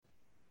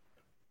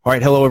All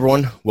right. Hello,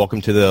 everyone.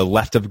 Welcome to the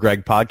Left of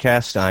Greg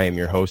podcast. I am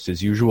your host,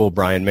 as usual,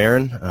 Brian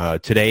Marin.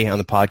 Today on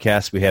the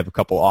podcast, we have a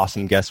couple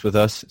awesome guests with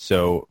us.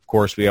 So, of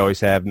course, we always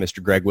have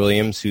Mr. Greg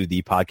Williams, who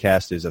the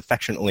podcast is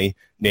affectionately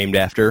named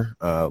after,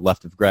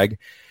 Left of Greg.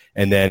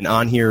 And then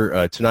on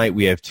here tonight,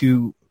 we have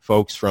two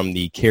folks from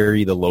the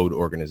Carry the Load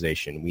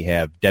organization. We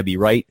have Debbie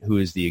Wright, who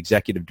is the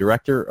executive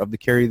director of the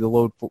Carry the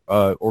Load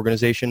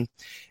organization.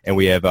 And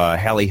we have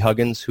Hallie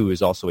Huggins, who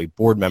is also a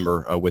board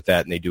member with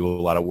that, and they do a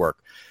lot of work.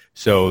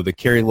 So the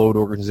Carry Load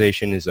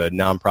organization is a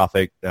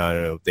nonprofit.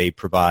 They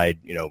provide,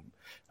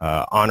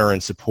 honor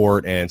and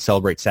support and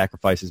celebrate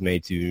sacrifices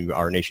made to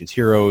our nation's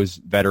heroes,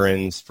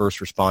 veterans, first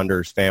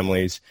responders,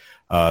 families.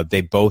 They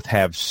both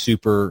have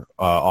super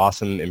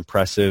awesome,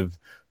 impressive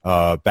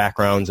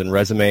backgrounds and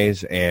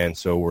resumes, and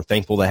so we're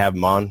thankful to have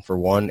them on, for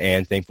one,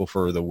 and thankful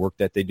for the work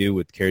that they do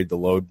with Carry the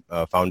Load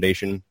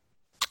Foundation.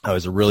 It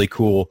was a really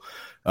cool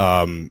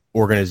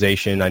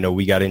organization. I know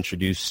we got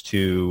introduced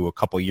to a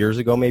couple years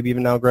ago, maybe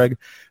even now, Greg,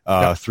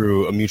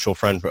 through a mutual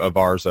friend of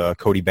ours,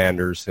 Cody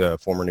Banders,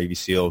 former Navy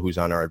SEAL, who's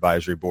on our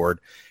advisory board.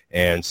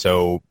 And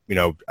so,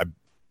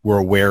 we're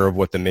aware of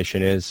what the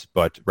mission is,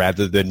 but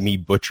rather than me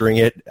butchering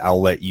it, I'll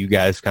let you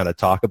guys kind of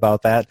talk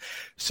about that.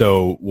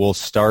 So we'll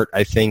start,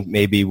 I think,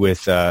 maybe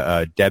with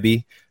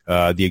Debbie,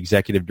 the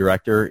executive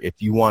director.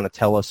 If you want to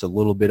tell us a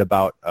little bit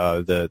about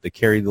the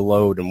Carry the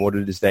Load and what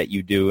it is that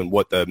you do and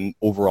what the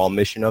overall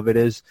mission of it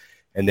is,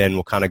 and then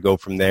we'll kind of go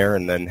from there.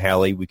 And then,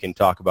 Hallie, we can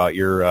talk about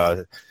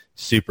your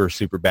super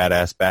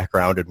badass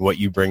background and what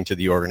you bring to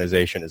the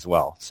organization as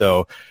well.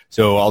 So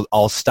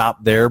I'll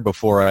stop there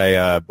before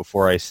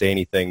I say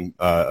anything,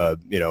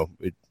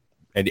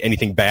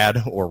 anything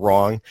bad or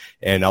wrong,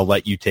 and I'll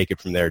let you take it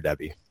from there,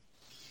 Debbie.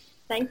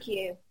 Thank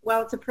you.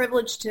 Well, it's a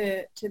privilege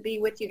to be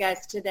with you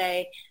guys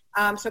today.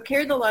 So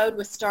Carry the Load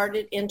was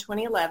started in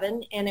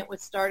 2011, and it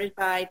was started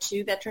by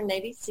two veteran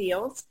Navy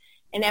SEALs.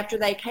 And after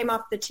they came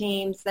off the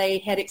teams, they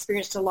had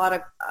experienced a lot of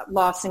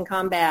loss in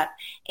combat.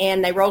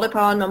 And they rolled up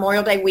on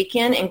Memorial Day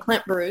weekend, and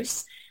Clint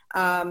Bruce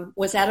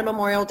was at a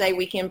Memorial Day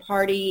weekend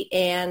party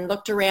and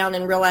looked around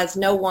and realized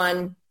no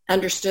one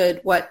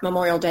understood what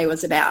Memorial Day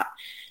was about.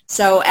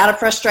 So out of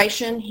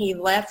frustration, he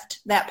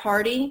left that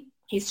party.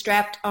 He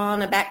strapped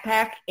on a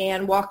backpack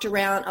and walked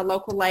around a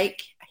local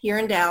lake here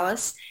in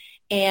Dallas.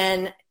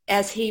 And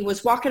as he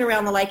was walking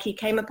around the lake, he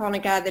came upon a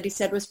guy that he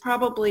said was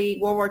probably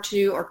World War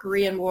II or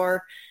Korean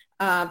War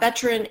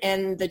veteran.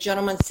 And the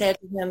gentleman said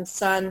to him,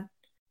 "Son,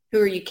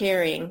 who are you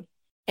carrying?"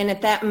 And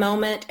at that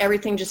moment,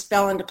 everything just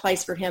fell into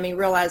place for him. He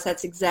realized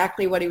that's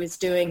exactly what he was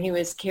doing. He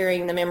was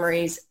carrying the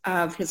memories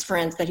of his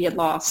friends that he had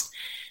lost.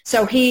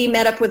 So he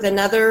met up with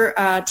another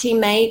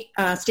teammate,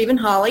 Stephen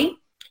Hawley,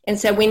 and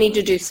said, "We need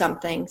to do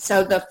something."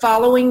 So the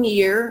following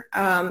year,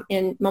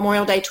 in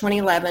Memorial Day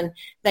 2011,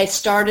 they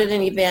started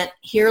an event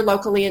here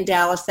locally in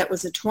Dallas that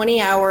was a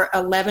 20-hour,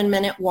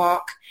 11-minute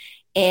walk.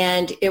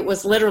 And it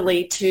was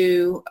literally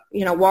to,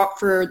 walk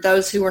for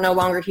those who were no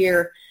longer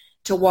here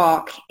to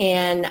walk.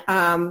 And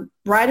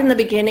right in the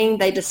beginning,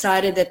 they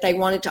decided that they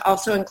wanted to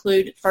also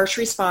include first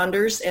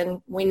responders.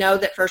 And we know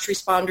that first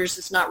responders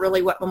is not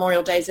really what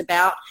Memorial Day is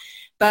about.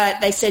 But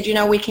they said,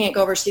 we can't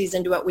go overseas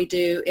and do what we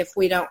do if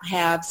we don't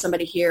have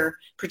somebody here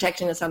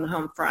protecting us on the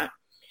home front.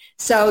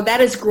 So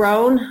that has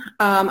grown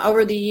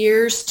over the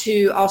years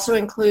to also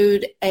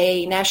include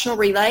a national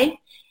relay.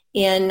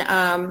 In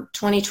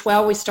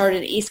 2012, we started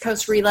an East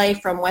Coast relay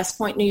from West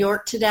Point, New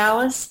York to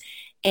Dallas.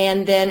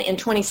 And then in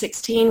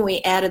 2016,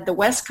 we added the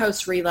West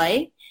Coast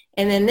relay.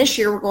 And then this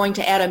year, we're going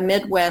to add a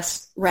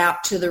Midwest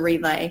route to the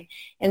relay.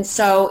 And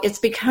so it's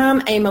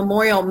become a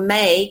Memorial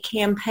May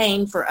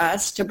campaign for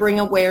us to bring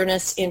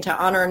awareness and to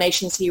honor our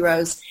nation's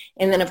heroes.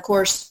 And then, of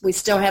course, we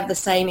still have the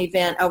same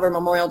event over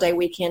Memorial Day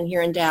weekend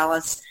here in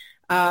Dallas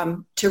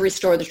to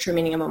restore the true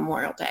meaning of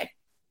Memorial Day.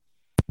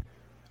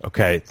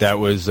 Okay, that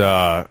was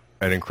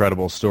an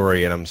incredible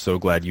story, and I'm so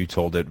glad you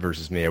told it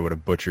versus me. I would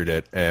have butchered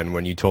it. And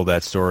when you told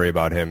that story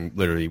about him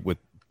literally with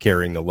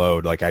carrying the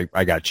load, like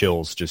I got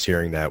chills just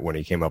hearing that when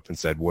he came up and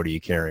said, "What are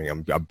you carrying?"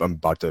 I'm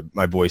about to,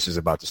 my voice is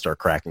about to start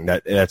cracking.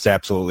 That's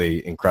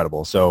absolutely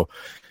incredible. So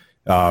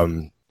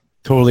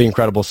totally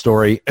incredible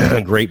story.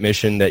 Great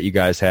mission that you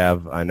guys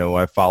have. I know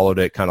I followed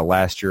it kind of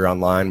last year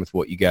online with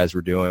what you guys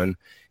were doing,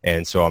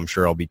 and so I'm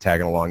sure I'll be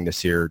tagging along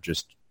this year,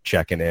 just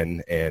checking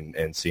in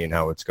and seeing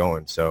how it's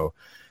going. So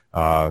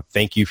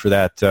thank you for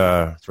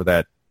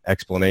that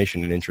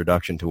explanation and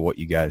introduction to what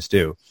you guys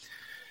do.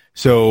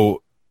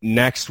 So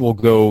next we'll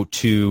go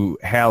to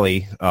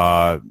Hallie.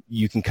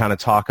 You can kind of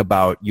talk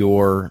about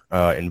your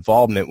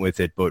involvement with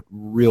it, but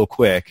real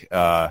quick,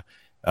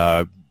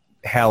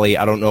 Hallie,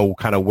 I don't know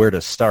kind of where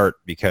to start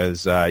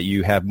because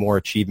you have more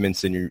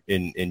achievements in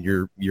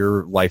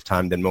your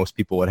lifetime than most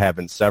people would have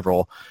in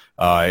several,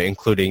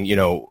 including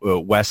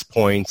West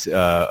Point,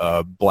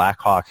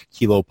 Black Hawk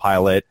Kilo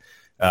pilot,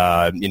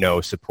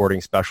 supporting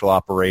special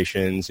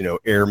operations,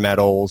 air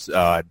medals,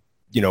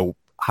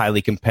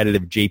 highly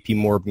competitive JP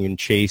Morgan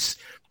Chase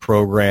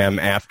program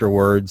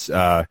afterwards.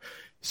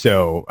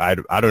 So I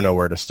don't know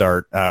where to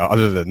start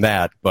other than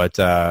that. But,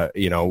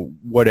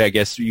 what I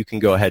guess you can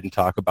go ahead and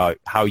talk about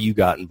how you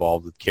got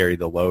involved with Carry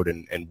the Load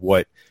and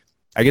what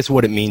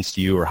it means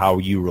to you or how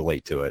you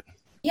relate to it.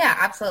 Yeah,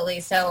 absolutely.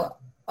 So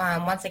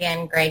once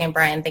again, Greg and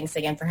Brian, thanks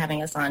again for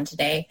having us on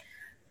today.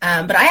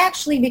 But I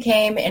actually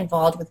became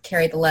involved with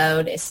Carry the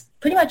Load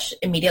pretty much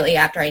immediately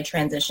after I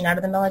transitioned out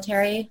of the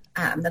military.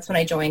 That's when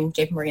I joined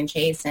JPMorgan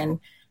Chase, and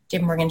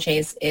JPMorgan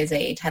Chase is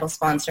a title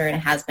sponsor and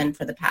has been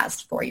for the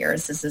past 4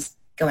 years. This is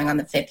going on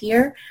the 5th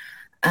year.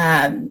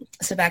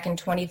 So back in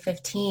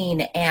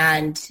 2015,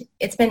 and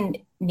it's been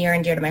near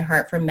and dear to my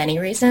heart for many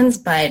reasons,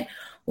 but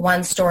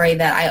one story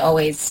that I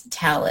always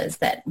tell is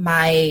that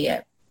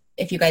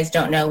if you guys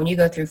don't know, when you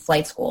go through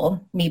flight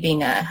school, me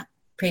being a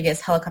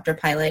previous helicopter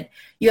pilot,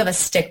 you have a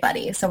stick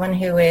buddy, someone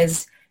who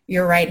is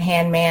your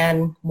right-hand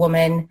man,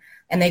 woman,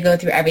 and they go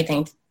through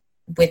everything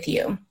with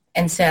you.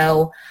 And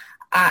so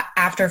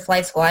after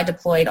flight school, I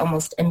deployed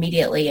almost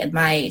immediately, and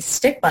my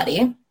stick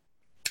buddy,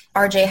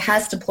 RJ,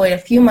 has deployed a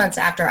few months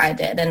after I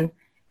did, and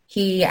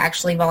he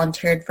actually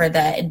volunteered for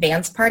the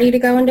advance party to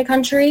go into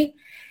country,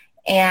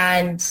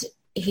 and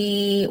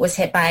he was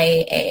hit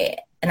by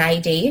an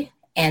IED,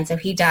 and so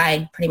he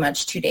died pretty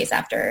much 2 days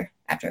after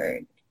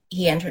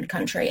he entered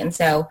country. And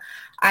so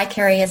I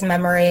carry his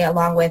memory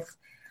along with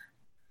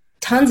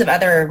tons of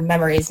other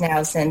memories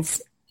now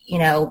since,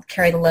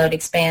 Carry the Load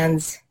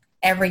expands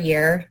every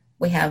year.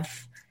 We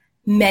have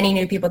many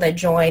new people that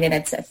join, and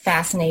it's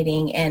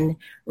fascinating and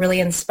really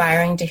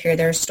inspiring to hear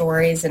their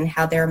stories and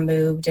how they're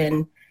moved.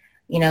 And,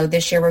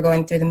 this year we're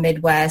going through the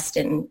Midwest,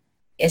 and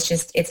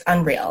it's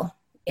unreal.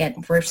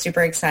 And we're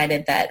super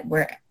excited that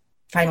we're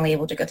finally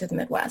able to go through the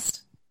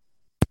Midwest.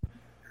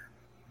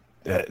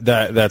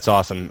 That's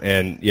awesome.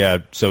 And yeah,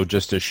 so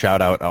just a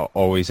shout out,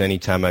 always,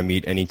 anytime I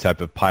meet any type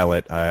of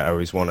pilot, I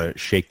always want to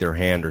shake their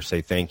hand or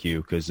say thank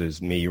you, because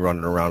as me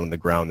running around on the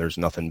ground, there's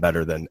nothing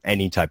better than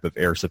any type of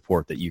air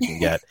support that you can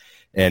get.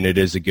 And it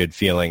is a good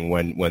feeling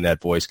when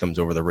that voice comes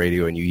over the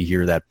radio and you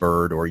hear that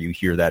bird or you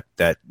hear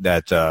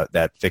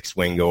that fixed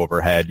wing go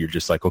overhead. You're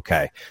just like,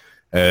 okay,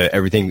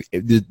 everything,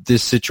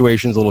 this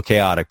situation's a little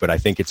chaotic, but I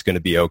think it's going to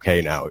be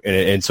okay now.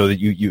 And so that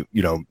you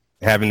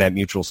having that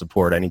mutual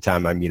support.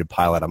 Anytime I meet a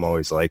pilot, I'm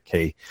always like,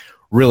 hey,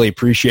 really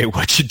appreciate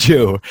what you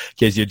do,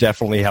 because you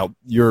definitely help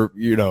your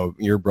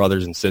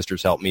brothers and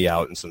sisters help me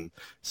out in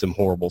some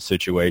horrible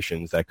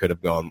situations that could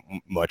have gone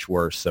much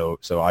worse. So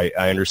I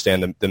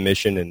understand the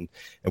mission and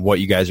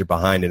what you guys are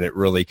behind, and it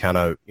really kind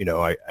of,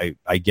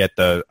 I get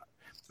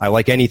I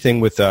like anything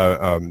with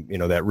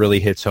that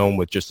really hits home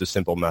with just a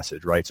simple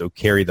message, right? So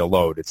Carry the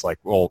Load. It's like,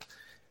 well,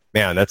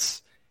 man,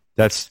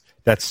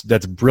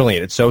 that's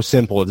brilliant. It's so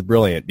simple. It's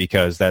brilliant,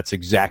 because that's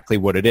exactly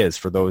what it is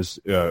for those,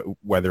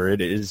 whether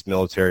it is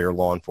military or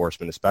law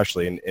enforcement,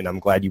 especially. And I'm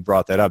glad you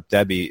brought that up,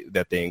 Debbie,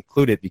 that they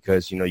include it,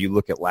 because, you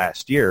look at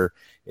last year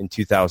in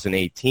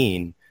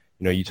 2018,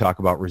 you talk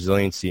about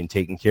resiliency and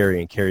taking care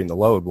and carrying the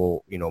load.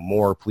 Well,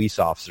 more police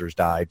officers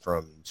died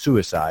from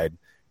suicide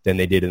than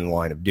they did in the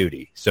line of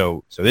duty.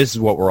 So this is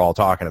what we're all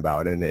talking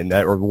about, and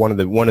that, or one of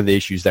the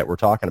issues that we're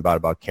talking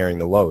about carrying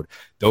the load.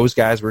 Those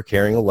guys were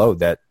carrying a load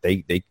that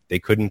they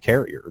couldn't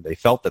carry, or they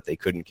felt that they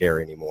couldn't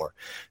carry anymore.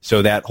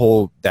 So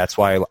that's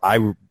why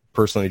I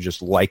personally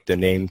just like the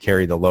name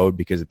Carry the Load,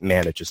 because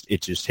man, it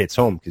just hits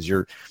home, because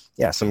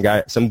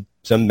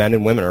some men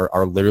and women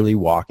are literally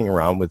walking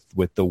around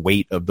with the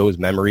weight of those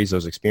memories,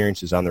 those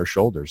experiences on their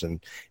shoulders,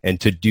 and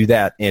to do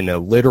that in a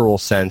literal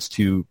sense,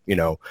 to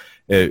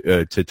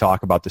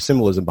talk about the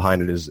symbolism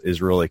behind it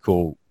is really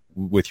cool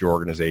with your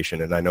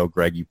organization. And I know,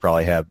 Greg, you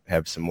probably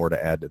have some more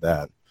to add to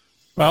that.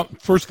 Well,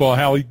 first of all,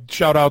 Hallie,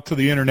 shout out to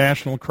the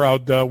international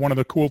crowd. One of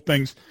the cool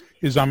things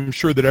is I'm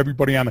sure that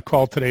everybody on the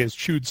call today has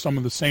chewed some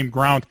of the same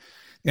ground.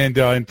 And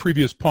in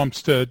previous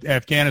pumps to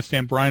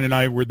Afghanistan, Brian and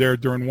I were there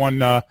during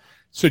one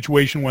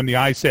situation when the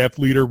ISAF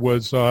leader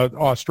was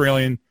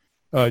Australian.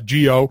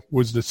 Geo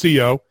was the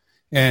CO.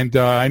 And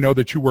I know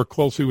that you work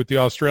closely with the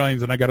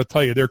Australians, and I got to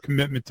tell you, their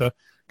commitment to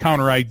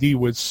counter ID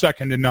was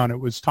second to none. It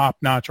was top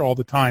notch all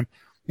the time.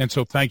 And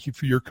so thank you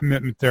for your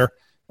commitment there.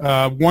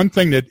 One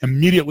thing that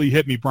immediately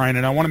hit me, Brian,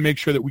 and I want to make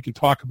sure that we can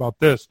talk about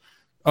this.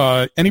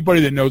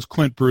 Anybody that knows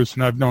Clint Bruce,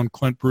 and I've known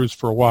Clint Bruce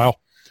for a while,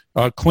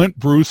 Clint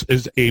Bruce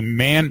is a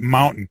man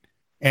mountain,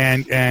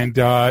 and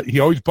he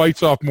always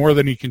bites off more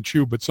than he can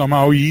chew, but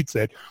somehow he eats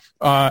it.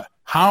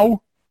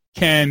 How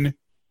can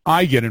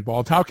I get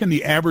involved? How can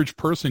the average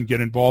person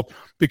get involved?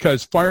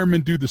 Because firemen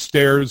do the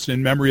stairs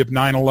in memory of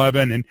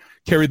 9/11 and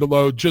carry the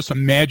load. Just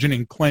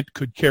imagining Clint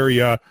could carry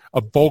a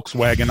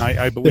Volkswagen,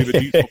 I believe a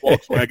diesel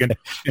Volkswagen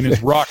in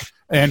his ruck.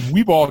 And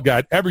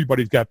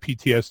everybody's got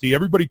PTSD.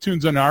 Everybody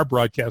tunes into our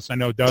broadcast, I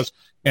know does,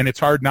 and it's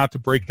hard not to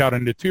break out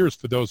into tears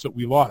for those that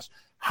we lost.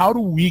 How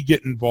do we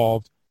get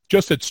involved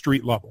just at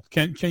street level?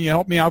 Can you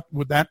help me out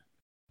with that?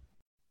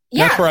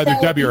 Yeah. That's for either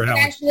Debbie or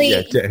Helen.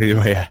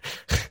 Yeah.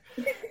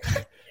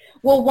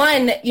 Well,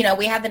 one,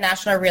 we have the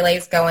national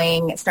relays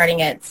going,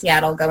 starting at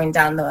Seattle, going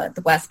down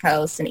the West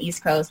Coast and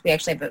East Coast. We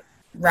actually have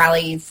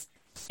rallies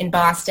in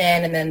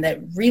Boston, and then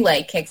the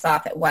relay kicks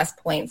off at West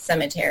Point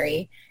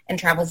Cemetery. and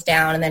travels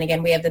down. And then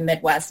again, we have the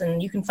Midwest,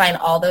 and you can find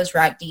all those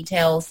route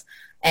details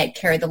at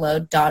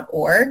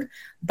carrytheload.org.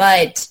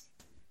 But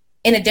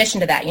in addition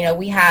to that,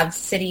 we have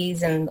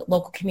cities and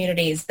local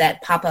communities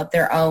that pop up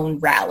their own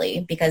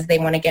rally because they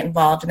want to get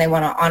involved and they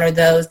want to honor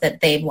those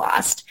that they've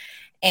lost.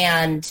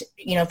 And,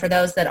 for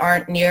those that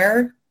aren't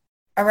near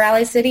a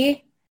rally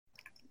city,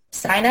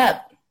 sign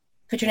up,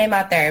 put your name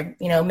out there,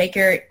 make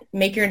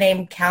your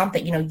name count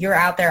that, you're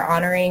out there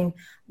honoring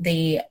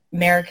the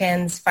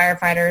Americans,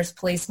 firefighters,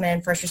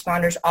 policemen, first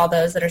responders, all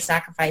those that are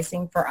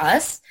sacrificing for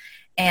us,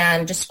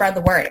 and just spread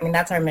the word. I mean,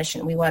 that's our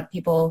mission. We want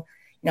people,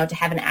 to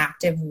have an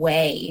active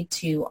way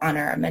to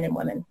honor our men and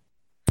women.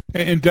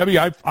 And Debbie,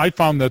 I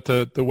found that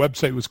the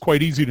website was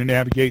quite easy to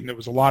navigate, and there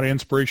was a lot of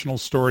inspirational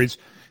stories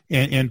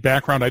and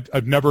background.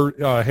 I've never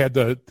had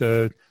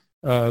the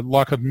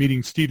luck of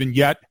meeting Stephen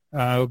yet.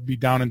 I'll be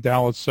down in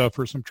Dallas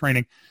for some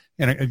training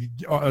and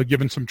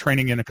given some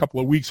training in a couple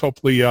of weeks.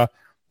 Hopefully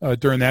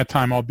during that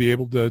time I'll be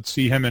able to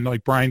see him. And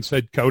like Brian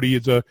said, Cody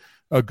is a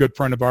good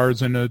friend of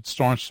ours and a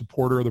staunch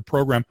supporter of the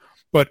program.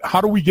 But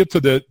how do we get to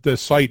the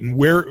site, and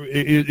where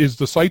is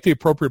the site the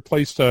appropriate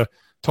place to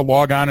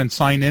log on and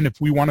sign in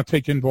if we want to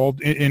take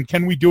involved? And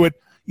can we do it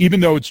even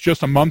though it's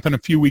just a month and a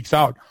few weeks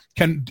out?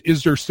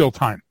 Is there still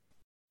time?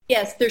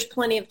 Yes, there's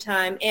plenty of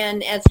time.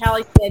 And as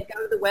Hallie said,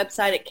 go to the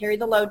website at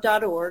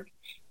carrytheload.org,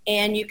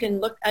 and you can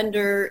look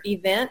under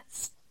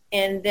events,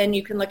 and then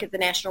you can look at the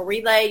National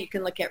Relay, you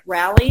can look at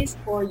rallies,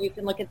 or you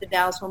can look at the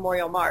Dallas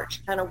Memorial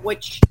March, kind of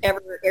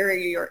whichever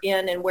area you're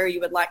in and where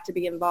you would like to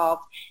be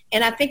involved.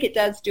 And I think it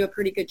does do a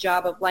pretty good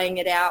job of laying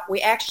it out.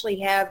 We actually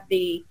have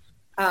the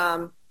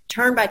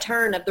turn by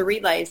turn of the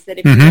relays that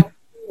if you know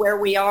where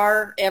we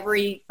are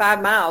every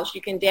 5 miles,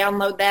 you can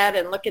download that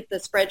and look at the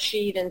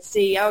spreadsheet and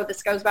see,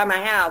 this goes by my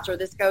house, or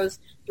this goes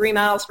 3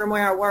 miles from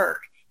where I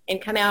work,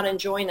 and come out and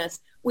join us.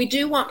 We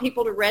do want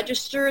people to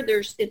register.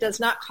 It does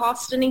not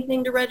cost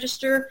anything to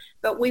register,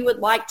 but we would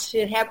like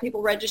to have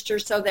people register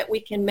so that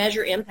we can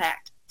measure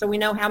impact, so we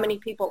know how many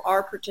people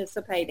are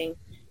participating.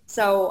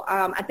 So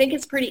I think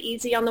it's pretty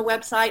easy on the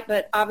website,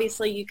 but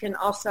obviously you can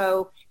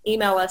also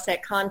email us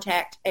at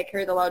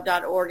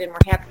contact@carrytheload.org, and we're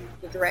happy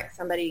to direct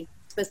somebody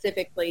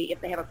specifically if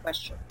they have a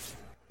question.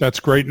 That's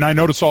great. And I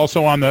noticed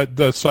also on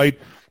the site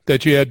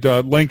that you had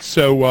links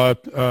so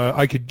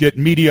I could get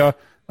media,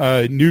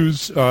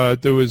 news.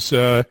 There was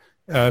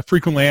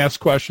frequently asked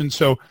questions.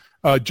 So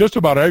just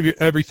about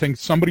everything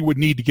somebody would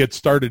need to get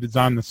started is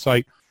on the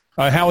site.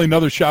 Hallie,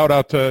 another shout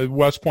out to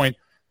West Point.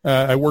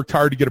 I worked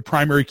hard to get a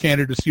primary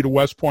candidacy to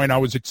West Point. I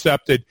was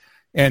accepted,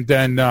 and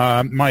then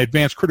my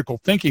advanced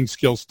critical thinking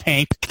skills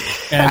tanked.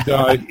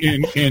 And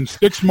in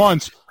 6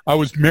 months, I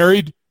was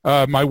married.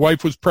 My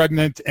wife was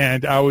pregnant,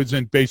 and I was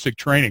in basic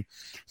training.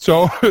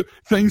 So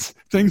things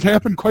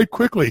happened quite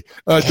quickly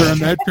during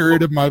that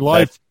period of my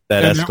life.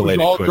 That and escalated that was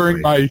all quickly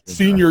during my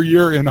senior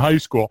year in high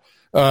school.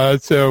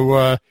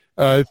 So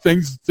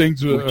things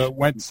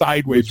went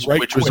sideways,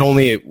 which was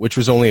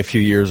only a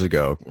few years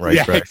ago, right?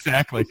 Yeah,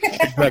 exactly.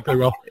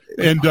 Well,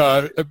 and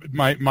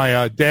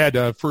my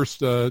dad,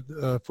 first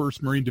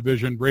Marine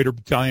Division, Raider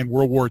Battalion,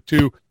 World War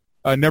II,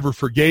 never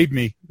forgave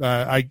me.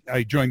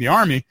 I joined the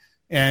Army,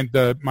 and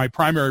my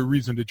primary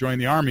reason to join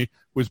the Army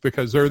was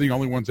because they're the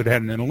only ones that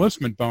had an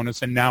enlistment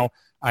bonus, and now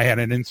I had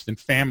an instant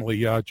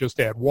family, just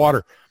add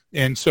water.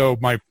 And so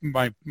my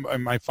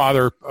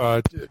father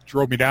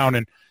drove me down,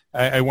 and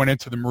I went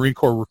into the Marine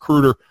Corps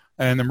recruiter,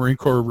 and the Marine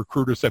Corps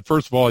recruiter said,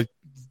 first of all,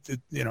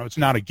 it's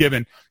not a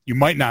given. You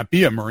might not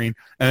be a Marine.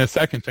 And the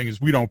second thing is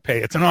we don't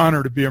pay. It's an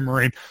honor to be a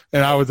Marine.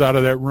 And I was out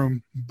of that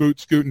room, boot,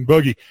 scoot, and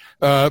boogie.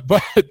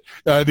 But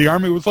the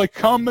Army was like,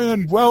 come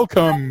in,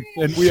 welcome.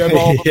 And we have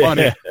all the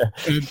money.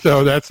 And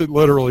so that's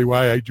literally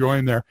why I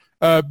joined there.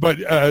 But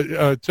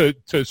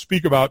to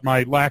speak about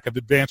my lack of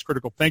advanced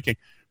critical thinking,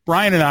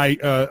 Brian and I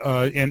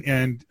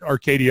and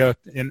Arcadia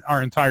and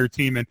our entire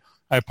team, and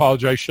I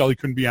apologize, Shelley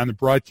couldn't be on the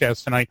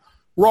broadcast tonight,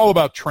 we're all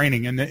about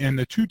training. And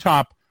the two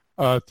top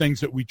things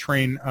that we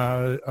train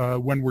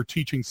when we're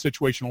teaching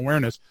situational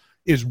awareness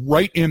is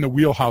right in the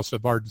wheelhouse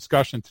of our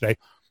discussion today.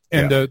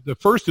 And the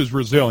first is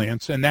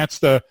resilience, and that's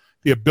the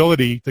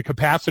ability, the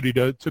capacity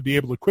to be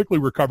able to quickly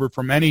recover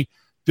from any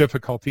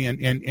difficulty and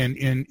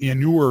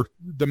inure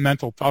the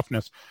mental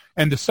toughness.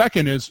 And the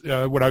second is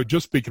what I was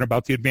just speaking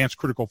about, the advanced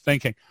critical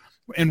thinking.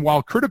 And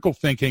while critical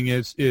thinking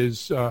is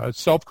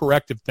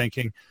self-corrective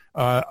thinking,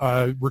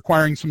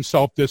 requiring some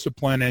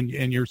self-discipline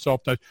and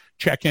yourself to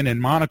check in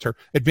and monitor,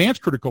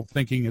 advanced critical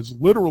thinking is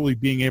literally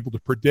being able to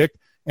predict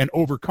and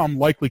overcome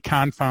likely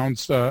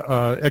confounds,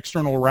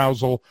 external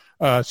arousal,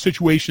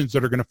 situations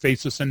that are going to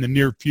face us in the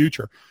near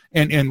future,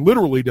 and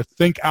literally to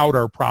think out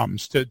our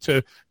problems,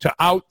 to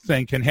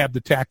outthink and have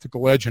the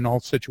tactical edge in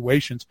all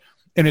situations.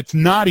 And it's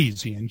not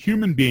easy, and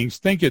human beings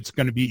think it's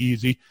going to be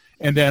easy,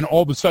 and then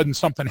all of a sudden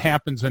something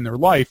happens in their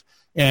life,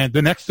 and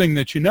the next thing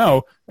that you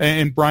know,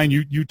 and Brian,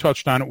 you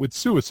touched on it with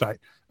suicide.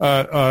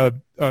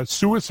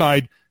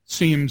 Suicide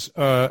seems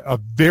a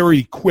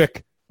very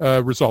quick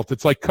result.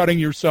 It's like cutting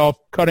yourself.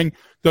 Cutting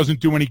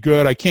doesn't do any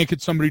good. I can't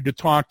get somebody to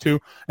talk to,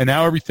 and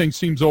now everything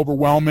seems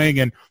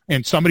overwhelming.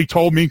 And somebody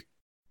told me,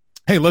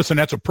 hey, listen,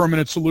 that's a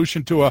permanent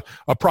solution to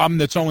a problem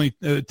that's only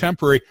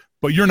temporary,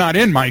 but you're not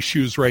in my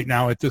shoes right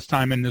now at this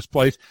time in this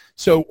place.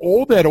 So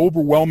all that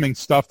overwhelming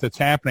stuff that's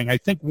happening, I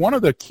think one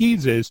of the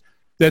keys is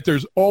that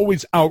there's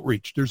always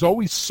outreach. There's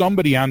always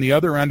somebody on the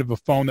other end of a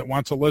phone that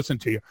wants to listen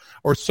to you,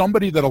 or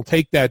somebody that'll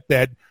take that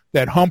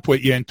hump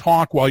with you and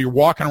talk while you're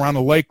walking around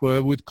the lake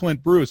with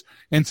Clint Bruce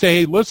and say,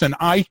 hey, listen,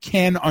 I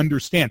can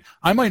understand.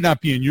 I might not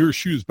be in your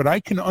shoes, but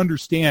I can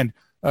understand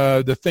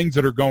the things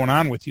that are going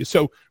on with you.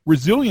 So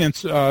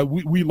resilience,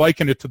 we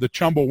liken it to the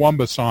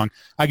Chumbawamba song.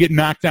 I get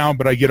knocked down,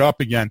 but I get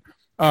up again,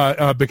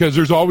 because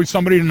there's always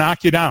somebody to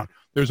knock you down.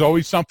 There's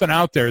always something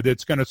out there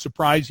that's going to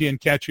surprise you and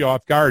catch you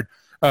off guard,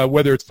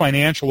 whether it's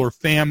financial or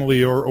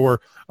family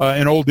or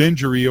an old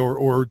injury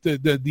or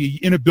the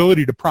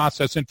inability to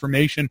process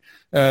information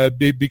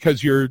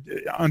because you're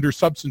under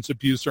substance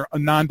abuse or a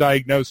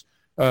non-diagnosed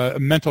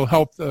mental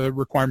health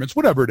requirements,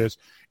 whatever it is.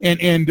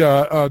 And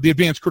the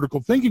advanced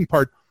critical thinking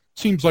part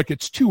seems like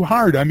it's too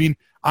hard. I mean,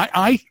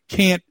 I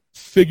can't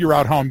figure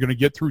out how I'm going to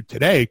get through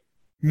today,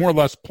 more or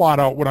less plot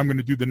out what I'm going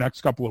to do the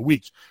next couple of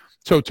weeks.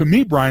 So to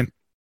me, Brian,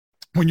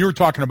 when you were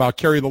talking about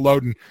carry the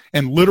load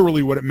and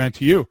literally what it meant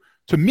to you,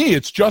 to me,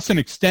 it's just an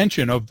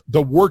extension of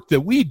the work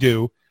that we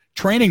do,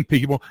 training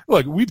people.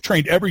 Look, we've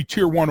trained every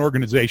tier 1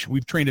 organization.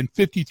 We've trained in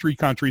 53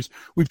 countries.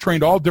 We've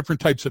trained all different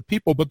types of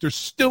people, but there's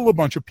still a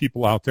bunch of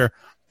people out there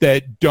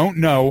that don't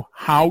know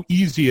how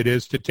easy it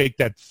is to take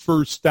that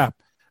first step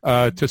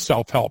to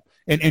self-help.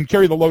 And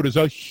carry the load is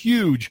a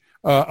huge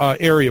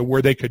area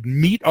where they could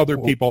meet other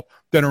people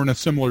that are in a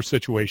similar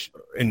situation.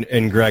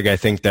 And Greg, I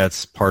think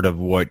that's part of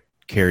what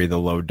Carry the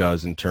Load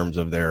does in terms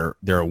of their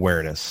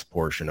awareness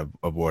portion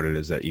of what it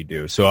is that you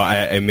do. So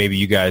and maybe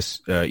you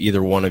guys,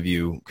 either one of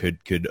you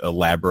could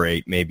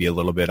elaborate maybe a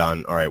little bit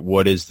on, all right,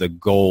 what is the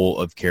goal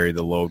of Carry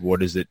the Load?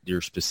 What is it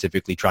you're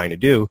specifically trying to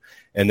do?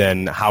 And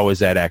then how is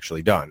that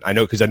actually done? I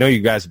know you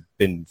guys have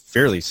been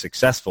fairly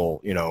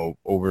successful,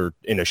 over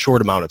in a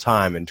short amount of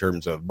time in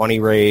terms of money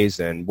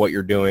raised and what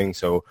you're doing.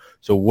 So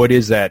what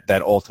is that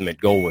ultimate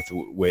goal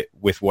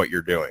with what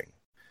you're doing?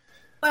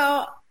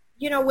 Well,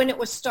 when it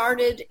was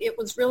started, it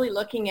was really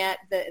looking at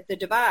the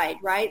divide,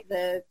 right?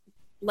 The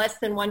less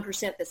than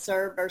 1% that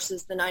serve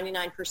versus the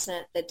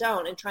 99% that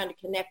don't, and trying to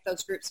connect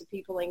those groups of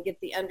people and get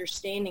the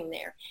understanding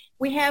there.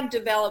 We have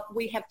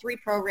 3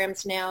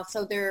 programs now,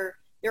 so there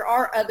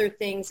are other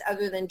things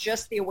other than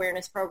just the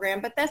awareness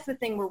program, but that's the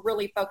thing we're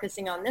really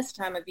focusing on this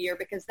time of year,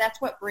 because that's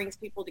what brings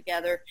people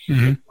together,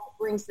 what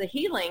brings the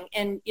healing.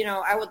 And,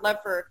 I would love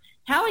for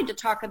Hallie to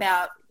talk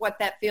about what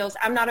that feels.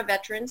 I'm not a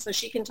veteran, so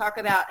she can talk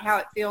about how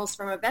it feels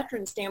from a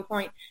veteran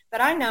standpoint,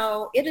 but I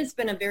know it has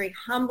been a very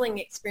humbling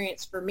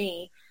experience for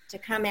me to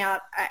come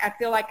out. I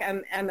feel like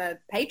I'm a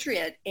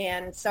patriot,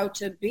 and so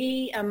to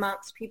be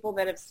amongst people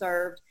that have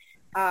served,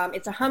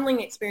 it's a humbling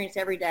experience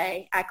every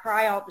day. I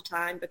cry all the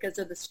time because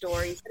of the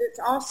stories, but it's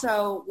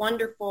also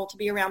wonderful to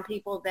be around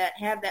people that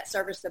have that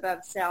service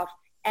above self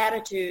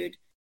attitude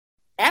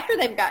after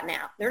they've gotten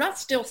out. They're not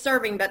still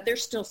serving, but they're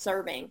still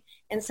serving.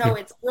 And so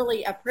it's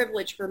really a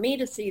privilege for me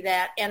to see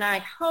that. And I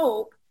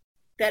hope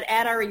that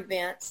at our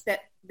events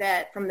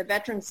that from the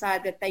veteran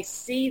side, that they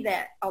see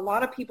that a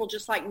lot of people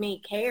just like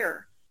me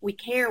care. We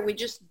care. We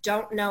just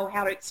don't know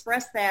how to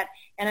express that.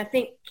 And I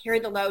think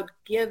Carry the Load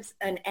gives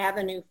an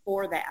avenue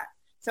for that.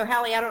 So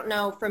Hallie, I don't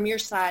know from your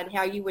side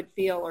how you would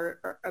feel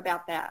or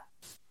about that.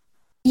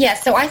 Yeah,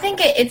 so I think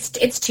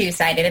it's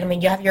two-sided. I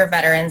mean, you have your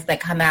veterans that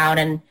come out,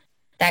 and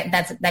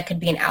that could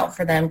be an out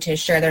for them to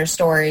share their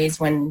stories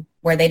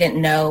where they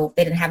didn't know,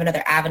 they didn't have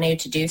another avenue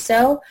to do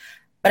so.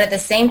 But at the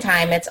same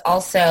time, it's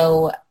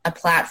also a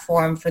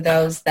platform for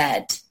those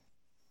that,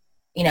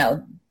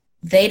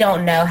 they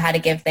don't know how to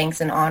give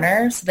thanks and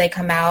honor. So they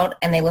come out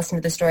and they listen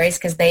to the stories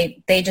because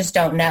they just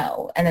don't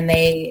know. And then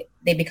they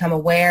become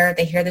aware,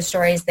 they hear the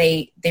stories,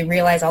 they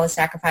realize all the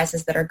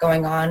sacrifices that are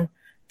going on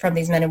from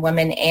these men and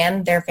women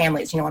and their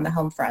families, on the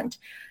home front.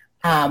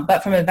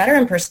 But from a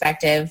veteran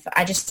perspective,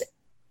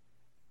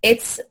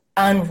 it's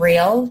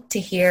unreal to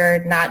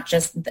hear not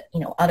just,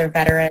 other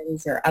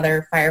veterans or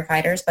other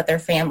firefighters, but their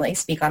families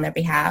speak on their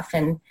behalf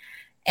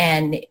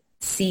and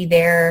see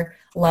their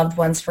loved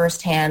ones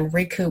firsthand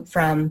recoup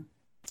from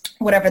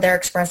whatever they're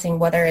expressing,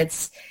 whether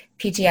it's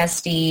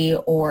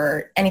PTSD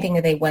or anything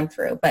that they went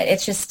through. But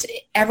it's just,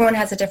 everyone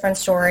has a different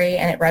story,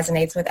 and it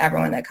resonates with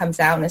everyone that comes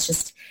out. And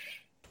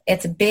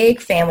it's a big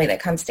family that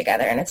comes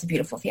together, and it's a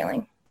beautiful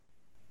feeling.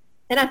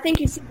 And I think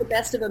you see the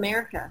best of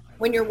America.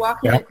 When you're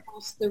walking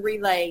across the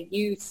relay,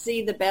 you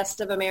see the best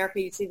of America,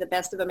 you see the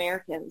best of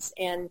Americans.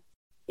 And,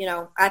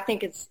 I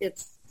think it's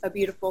a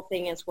beautiful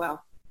thing as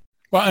well.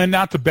 Well, and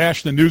not to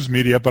bash the news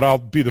media, but I'll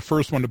be the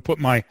first one to put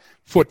my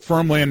foot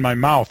firmly in my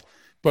mouth.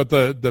 But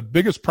the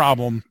biggest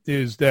problem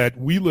is that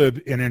we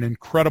live in an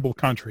incredible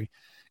country,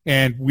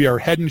 and we are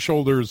head and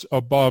shoulders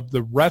above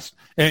the rest.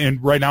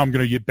 And right now I'm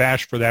going to get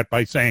bashed for that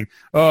by saying,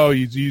 oh,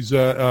 he's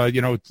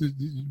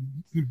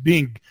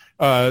being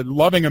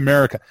loving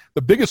America.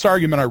 The biggest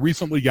argument I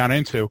recently got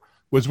into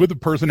was with a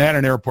person at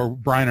an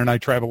airport. Brian and I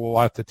travel a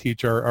lot to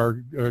teach.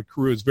 Our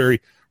crew is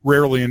very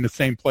rarely in the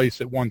same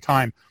place at one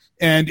time.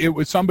 And it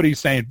was somebody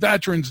saying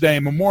Veterans Day,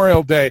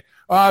 Memorial Day,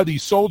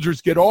 these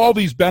soldiers get all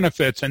these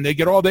benefits and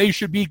they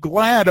should be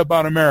glad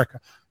about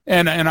America.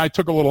 And I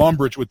took a little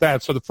umbrage with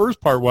that. So the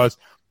first part was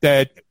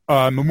that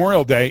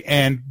Memorial Day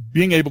and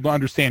being able to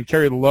understand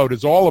Carry the Load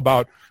is all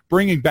about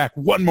bringing back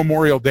what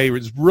Memorial Day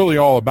is really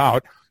all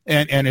about.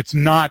 And it's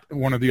not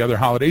one of the other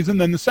holidays. And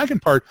then the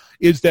second part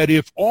is that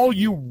if all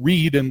you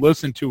read and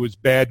listen to is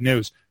bad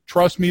news,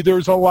 trust me,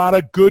 there's a lot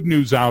of good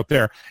news out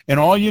there. And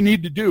all you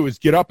need to do is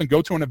get up and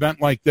go to an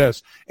event like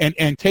this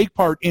and take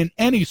part in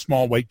any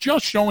small way.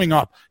 Just showing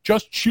up,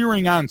 just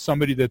cheering on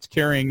somebody that's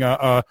carrying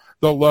the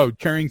load,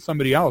 carrying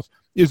somebody else,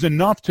 is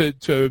enough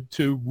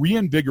to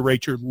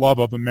reinvigorate your love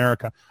of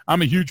America.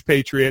 I'm a huge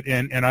patriot,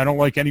 and I don't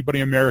like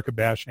anybody America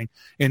bashing.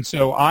 And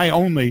so I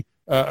only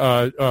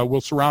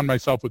will surround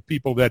myself with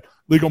people that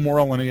legal,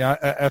 moral, and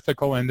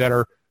ethical, and that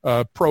are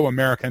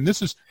pro-America. And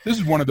this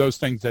is one of those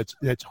things that's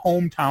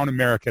hometown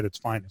America at its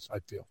finest, I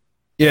feel.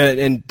 Yeah,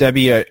 and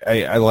Debbie,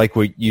 I like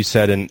what you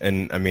said,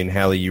 and I mean,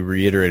 Hallie, you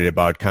reiterated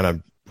about kind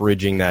of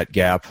bridging that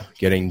gap,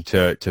 getting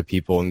to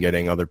people and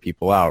getting other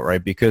people out,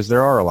 right? Because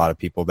there are a lot of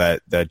people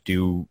that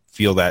do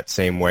feel that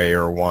same way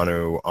or want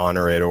to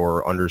honor it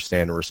or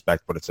understand and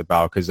respect what it's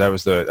about. Because that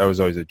was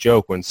always a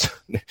joke when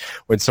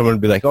someone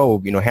would be like,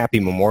 oh, Happy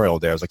Memorial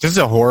Day. I was like, this is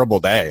a horrible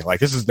day. Like,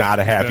 this is not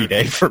a happy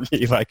day for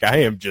me. Like, I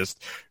am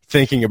just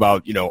thinking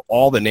about,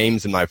 all the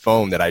names in my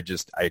phone that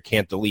I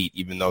can't delete,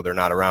 even though they're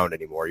not around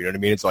anymore. You know what I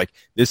mean? It's like,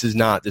 this is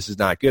not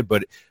good,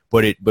 but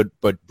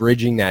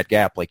bridging that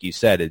gap, like you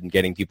said, and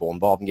getting people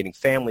involved and getting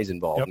families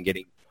involved, yep, and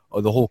getting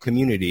the whole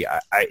community.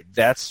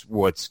 That's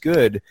what's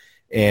good.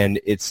 And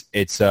it's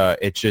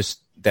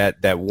just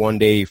that one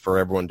day for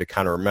everyone to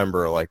kind of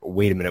remember, like,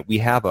 wait a minute, we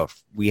have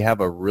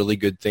a really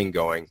good thing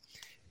going.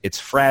 It's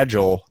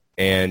fragile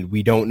and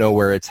we don't know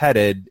where it's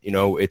headed.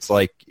 It's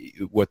like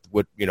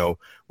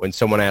when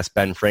someone asked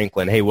Ben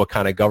Franklin, hey, what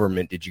kind of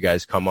government did you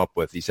guys come up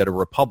with? He said, a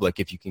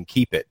republic if you can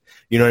keep it.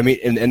 You know what I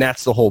mean? And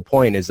that's the whole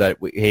point, is that,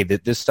 hey,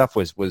 this stuff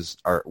was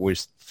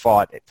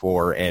fought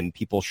for and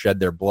people shed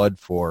their blood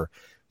for.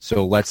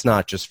 So let's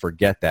not just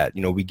forget that.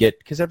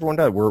 Because everyone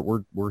does.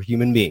 We're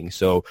human beings.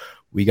 So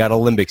we got a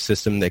limbic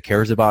system that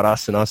cares about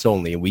us and us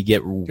only, and we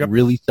get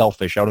really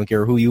selfish. I don't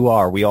care who you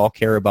are. We all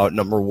care about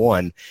number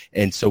one,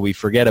 and so we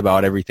forget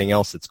about everything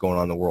else that's going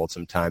on in the world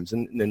sometimes.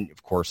 And then,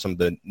 of course, some of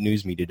the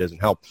news media doesn't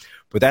help.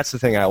 But that's the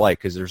thing I like,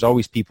 because there's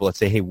always people that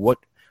say, hey, what?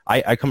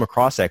 I come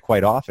across that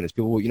quite often is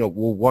people,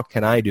 well, what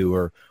can I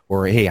do?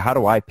 Or hey, how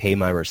do I pay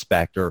my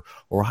respect? Or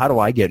how do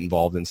I get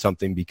involved in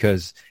something?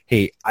 Because,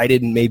 hey, I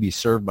didn't maybe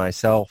serve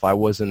myself. I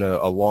wasn't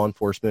a law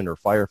enforcement or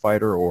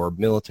firefighter or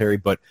military,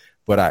 but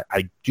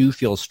I do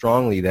feel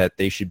strongly that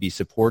they should be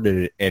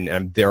supported,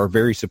 and they are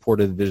very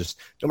supportive. Just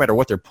no matter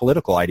what their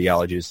political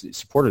ideology is,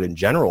 supported in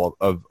general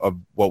of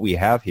what we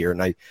have here.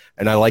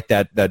 And I like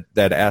that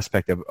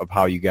aspect of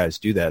how you guys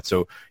do that.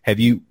 So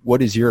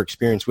what is your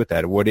experience with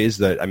that? What is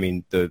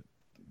do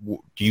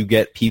you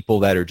get people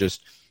that are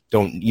just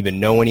don't even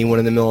know anyone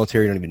in the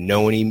military, don't even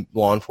know any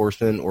law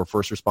enforcement or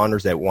first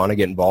responders that want to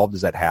get involved?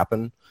 Does that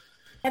happen?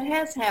 It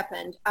has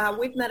happened.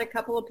 We've met a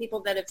couple of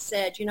people that have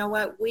said, you know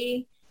what,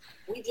 we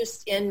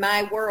just, in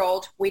my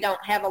world, we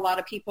don't have a lot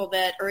of people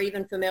that are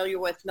even familiar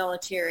with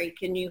military.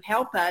 Can you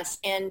help us?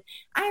 And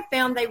I have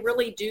found they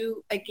really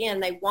do. Again,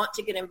 they want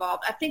to get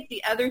involved. I think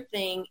the other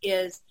thing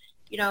is,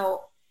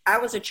 I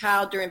was a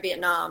child during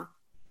Vietnam.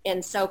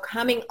 And so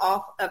coming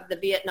off of the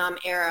Vietnam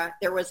era,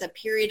 there was a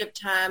period of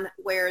time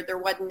where there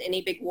wasn't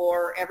any big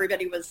war.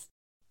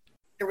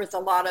 There was a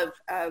lot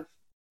of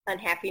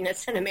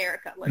unhappiness in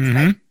America, let's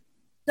say.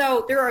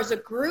 So there was a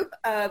group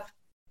of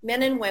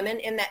men and women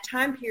in that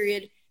time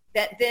period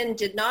that then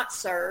did not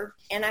serve.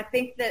 And I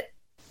think that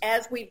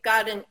as we've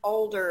gotten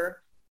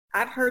older,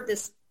 I've heard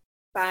this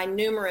by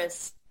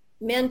numerous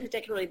men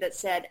particularly that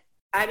said,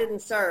 I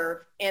didn't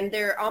serve, and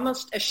they're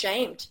almost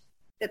ashamed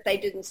that they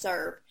didn't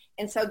serve.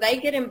 And so they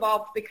get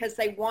involved because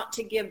they want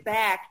to give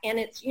back. And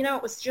it's,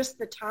 it was just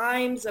the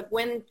times of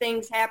when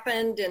things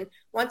happened. And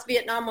once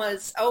Vietnam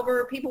was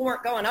over, people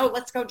weren't going, oh,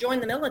 let's go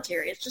join the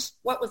military. It's just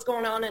what was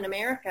going on in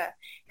America.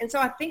 And so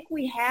I think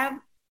we have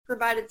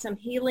provided some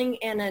healing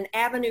and an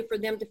avenue for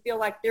them to feel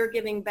like they're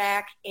giving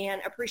back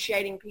and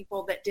appreciating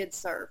people that did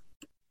serve.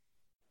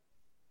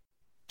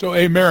 So,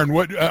 hey, Maren,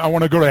 I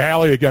want to go to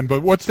Hallie again,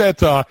 but what's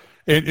that?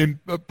 In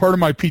part of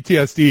my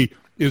PTSD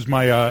is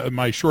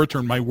my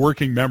short-term, my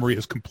working memory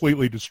is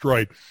completely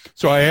destroyed.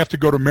 So I have to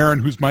go to Maren,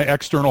 who's my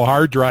external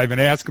hard drive,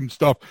 and ask him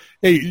stuff.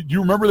 Hey, do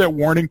you remember that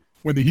warning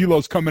when the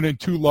helo's coming in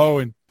too low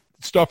and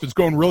stuff is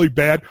going really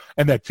bad,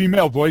 and that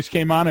female voice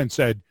came on and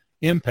said,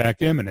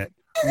 impact imminent.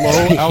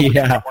 Low altitude.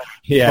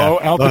 yeah. Low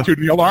altitude.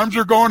 The alarms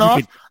are going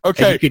off.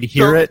 Okay. You could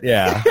hear it.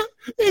 Yeah.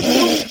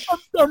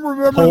 I'm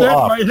remembering that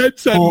in my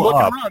headset and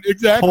looking around.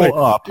 Exactly.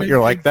 Pull up.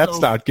 You're like, that's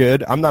not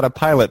good. I'm not a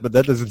pilot, but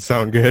that doesn't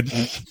sound good.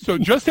 So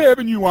just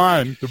having you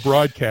on the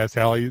broadcast,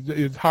 Hallie,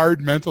 is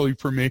hard mentally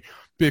for me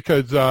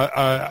because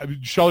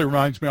Shelley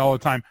reminds me all the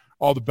time,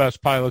 all the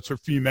best pilots are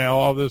female,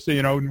 all this,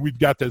 and we've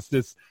got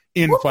this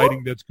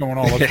infighting that's going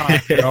all the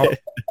time,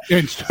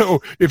 And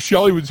so if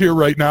Shelley was here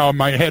right now,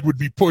 my head would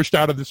be pushed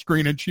out of the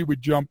screen and she would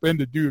jump in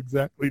to do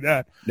exactly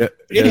that.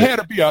 It had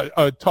to be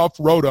a tough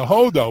row to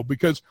hoe, though,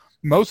 because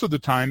most of the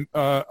time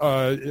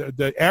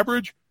the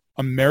average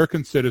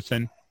American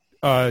citizen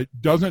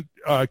doesn't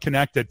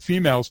connect that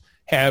females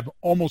have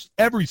almost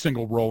every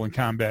single role in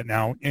combat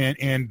now,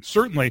 and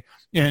certainly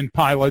in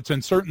pilots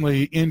and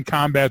certainly in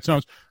combat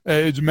zones.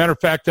 As a matter of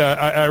fact,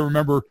 I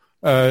remember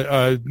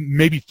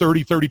maybe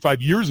 30,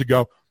 35 years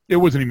ago, it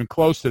wasn't even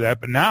close to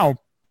that. But now,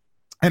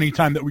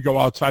 anytime that we go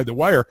outside the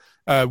wire,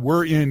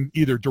 we're in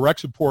either direct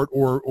support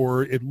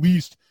or at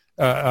least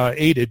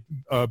aided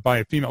by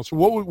a female. So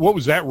what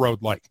was that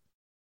road like?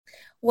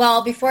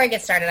 Well, before I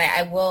get started,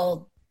 I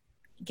will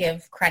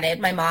give credit.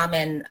 My mom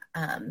and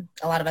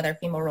a lot of other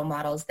female role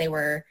models, they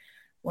were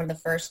one of the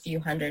first few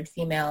hundred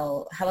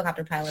female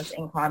helicopter pilots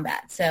in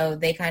combat. So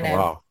they kind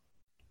of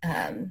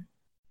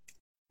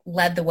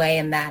led the way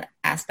in that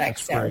aspect.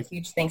 That's so great.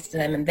 Huge thanks to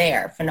them, and they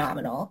are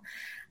phenomenal.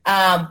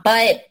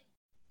 But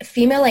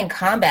female in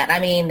combat, I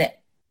mean,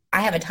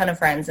 I have a ton of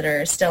friends that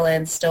are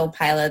still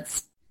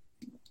pilots,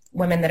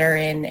 women that are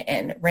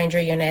in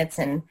Ranger units,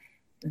 and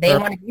they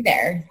want to be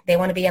there. They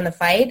want to be in the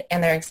fight,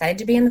 and they're excited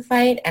to be in the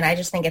fight. And I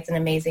just think it's an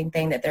amazing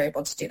thing that they're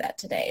able to do that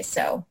today.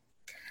 So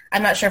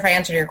I'm not sure if I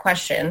answered your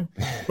question.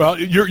 Well,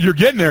 you're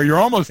getting there. You're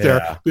almost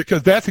there,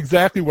 because that's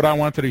exactly what I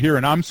wanted to hear.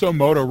 And I'm so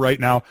moto right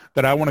now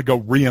that I want to go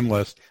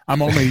re-enlist.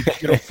 I'm only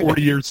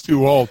 40 years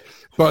too old.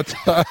 But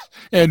I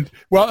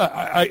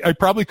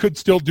probably could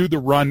still do the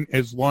run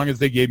as long as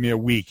they gave me a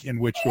week in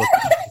which to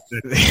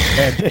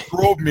and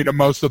drove me to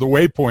most of the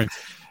waypoints.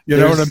 You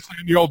know what I'm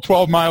saying? The old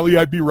 12-mile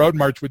EIB road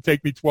march would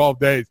take me 12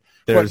 days.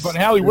 But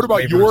Hallie, what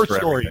about your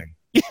story?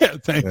 Yeah,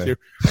 thank you.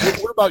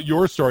 What about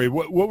your story?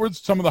 What were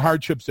some of the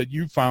hardships that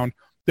you found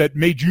that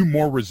made you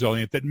more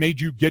resilient, that made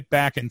you get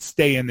back and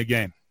stay in the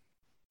game?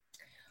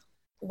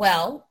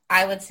 Well,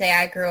 I would say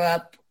I grew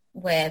up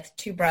with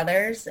two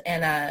brothers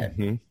and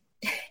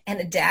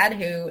a dad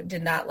who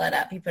did not let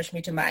up. He pushed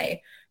me to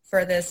my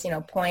furthest,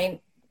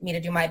 point, me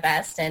to do my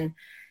best. And,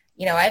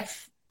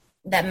 I've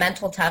that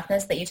mental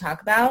toughness that you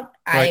talk about.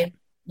 Right.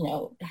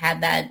 I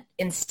had that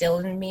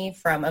instilled in me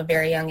from a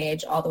very young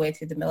age all the way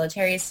through the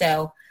military.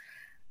 So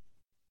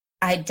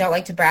I don't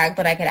like to brag,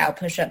 but I could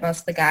out-push up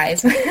most of the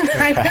guys when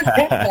I was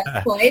at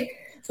that point.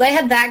 So I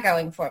had that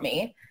going for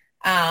me.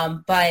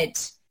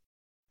 But,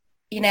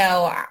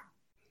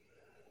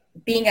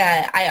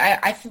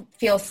 I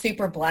feel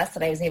super blessed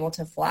that I was able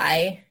to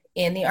fly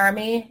in the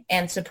Army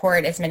and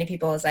support as many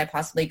people as I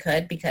possibly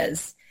could,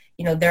 because,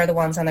 they're the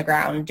ones on the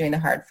ground doing the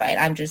hard fight.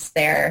 I'm just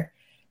there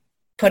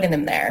putting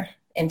them there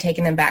and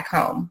taking them back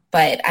home.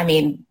 But, I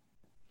mean,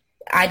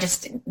 I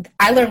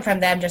learned from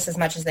them just as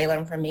much as they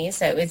learned from me.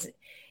 So it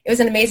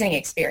was an amazing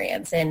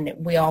experience, and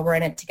we all were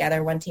in it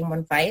together, one team,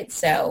 one fight.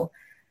 So,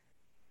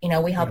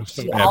 we helped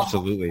you all.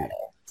 Absolutely.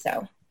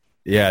 So.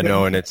 Yeah,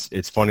 no, and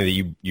it's funny that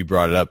you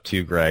brought it up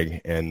too,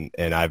 Greg, and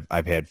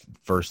I've had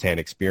firsthand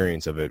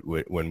experience of it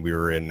when we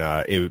were in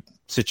a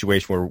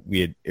situation where we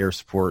had air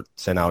support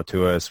sent out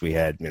to us. We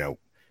had middle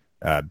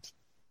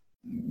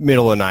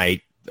of the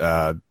night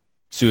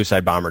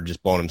suicide bomber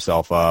just blown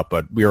himself up,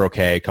 but we were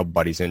okay. A couple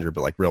buddies injured,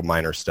 but like real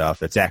minor stuff.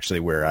 That's actually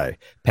where I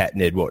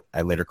patented what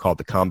I later called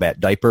the combat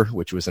diaper,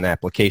 which was an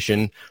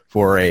application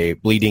for a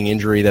bleeding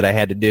injury that I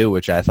had to do,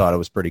 which I thought it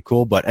was pretty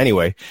cool. But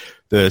anyway,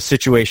 the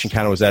situation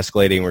kind of was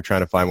escalating. We're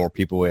trying to find more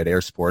people. We had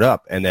air support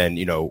up, and then,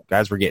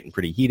 guys were getting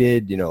pretty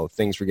heated.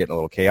 Things were getting a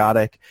little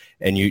chaotic,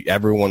 and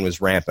everyone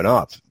was ramping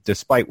up.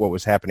 Despite what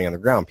was happening on the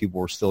ground,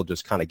 people were still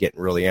just kind of getting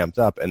really amped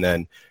up. And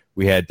then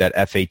we had that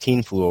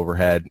F-18 flew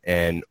overhead,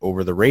 and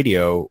over the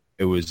radio,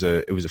 it was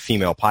a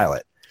female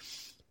pilot.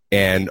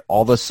 And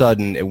all of a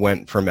sudden, it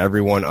went from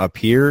everyone up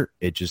here.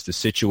 The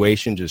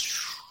situation just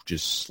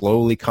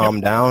slowly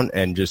calmed down,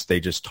 and they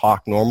just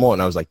talked normal.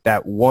 And I was like,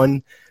 that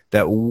one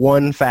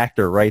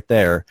factor right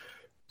there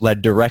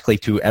led directly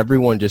to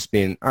everyone just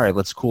being, all right,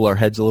 let's cool our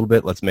heads a little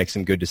bit. Let's make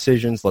some good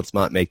decisions. Let's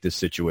not make this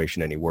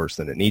situation any worse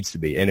than it needs to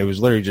be. And it was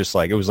literally just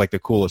like, it was like the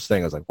coolest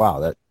thing. I was like,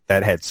 wow,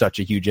 that had such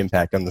a huge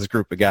impact on this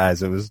group of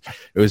guys. It was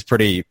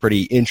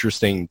pretty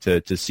interesting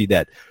to see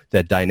that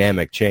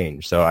dynamic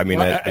change. So, I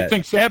mean, I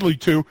think sadly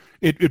too,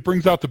 it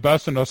brings out the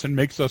best in us and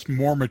makes us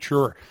more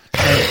mature.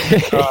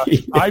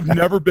 And, I've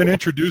never been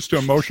introduced to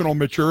emotional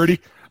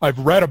maturity. I've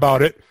read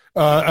about it.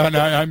 And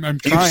I'm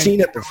trying. You've seen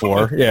it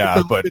before,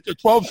 yeah. But it's a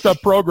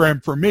 12-step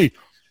program for me.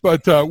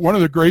 But one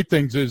of the great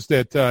things is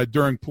that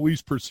during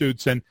police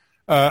pursuits, and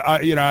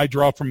I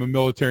draw from a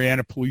military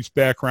and a police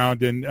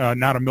background, and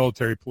not a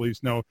military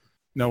police, no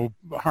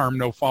harm,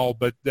 no foul,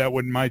 but that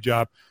wasn't my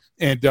job.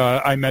 And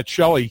I met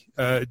Shelley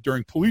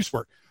during police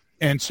work,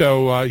 and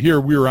so here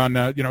we were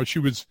on. She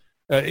was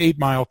 8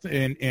 Mile,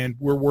 and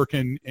we're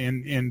working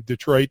in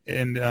Detroit,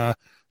 and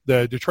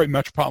the Detroit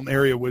metropolitan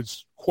area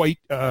was quite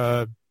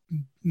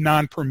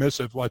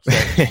non-permissive, let's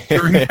say,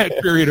 during that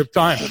period of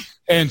time.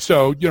 And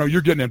so,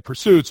 you're getting in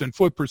pursuits and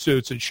foot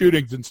pursuits and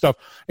shootings and stuff.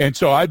 And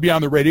so I'd be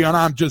on the radio, and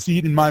I'm just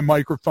eating my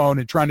microphone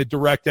and trying to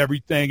direct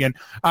everything and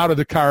out of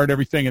the car and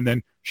everything. And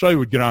then Shelley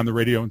would get on the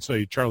radio and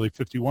say, Charlie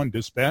 51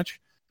 dispatch.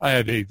 I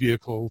have a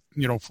vehicle,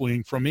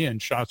 fleeing from me and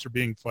shots are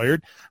being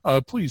fired.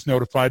 Please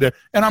notify that.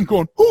 And I'm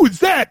going, who is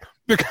that?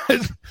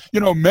 Because,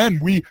 men,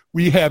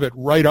 we have it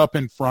right up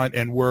in front,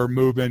 and we're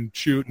moving,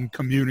 shooting,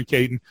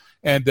 communicating.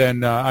 And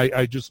then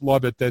I just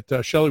love it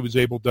that Shelley was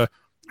able to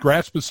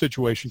grasp the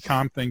situation,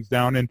 calm things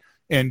down.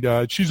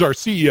 And she's our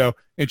CEO,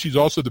 and she's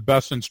also the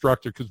best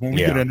instructor, because when we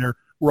get in there,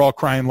 we're all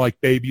crying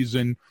like babies.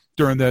 And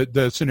during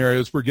the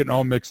scenarios, we're getting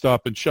all mixed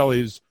up. And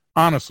Shelley is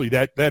honestly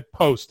that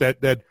post,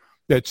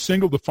 that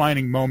single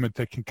defining moment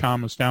that can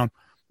calm us down.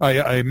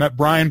 I met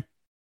Brian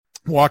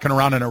walking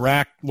around in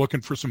Iraq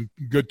looking for some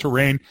good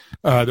terrain.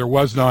 There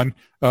was none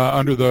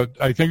under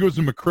I think it was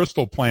the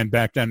McChrystal plan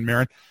back then,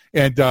 Marin.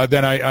 And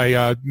then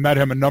I met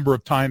him a number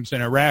of times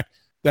in Iraq.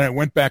 Then I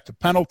went back to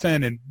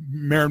Pendleton, and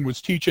Marin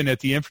was teaching at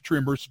the infantry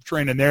immersive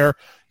training there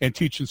and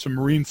teaching some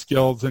Marine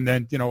skills, and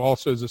then,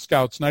 also as a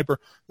scout sniper.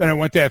 Then I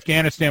went to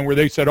Afghanistan, where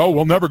they said, oh,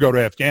 we'll never go to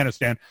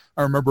Afghanistan.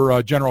 I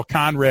remember General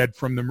Conrad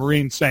from the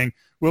Marines saying,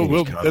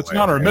 well, that's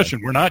not our mission.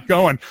 We're not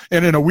going.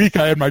 And in a week,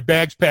 I had my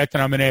bags packed,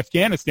 and I'm in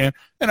Afghanistan,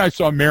 and I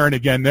saw Marin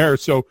again there.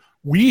 So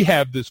we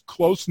have this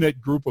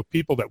close-knit group of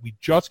people that we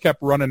just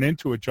kept running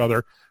into each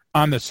other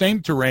on the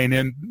same terrain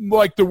in,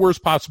 like, the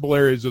worst possible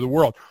areas of the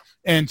world.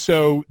 And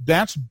so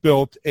that's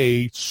built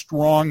a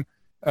strong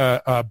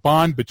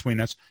bond between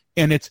us.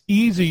 And it's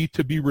easy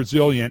to be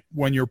resilient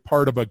when you're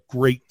part of a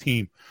great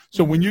team.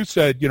 So when you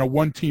said,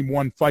 one team,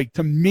 one fight,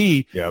 to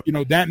me,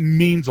 that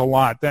means a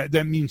lot.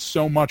 That means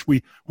so much.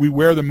 We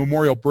wear the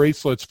memorial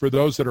bracelets for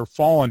those that are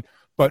fallen,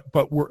 but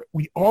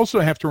we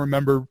also have to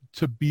remember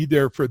to be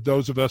there for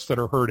those of us that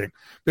are hurting,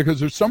 because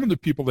there's some of the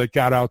people that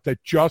got out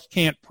that just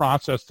can't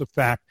process the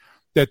fact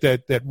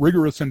that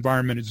rigorous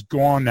environment is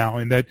gone now,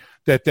 and that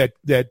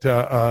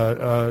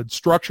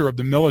structure of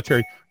the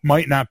military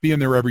might not be in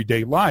their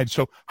everyday lives.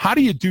 So how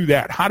do you do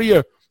that? How do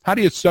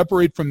you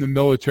separate from the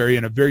military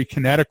in a very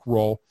kinetic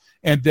role,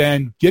 and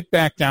then get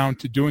back down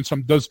to doing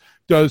some? Does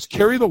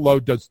Carry the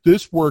Load? Does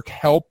this work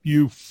help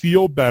you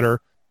feel better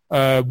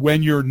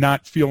when you're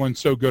not feeling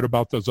so good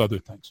about those other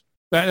things?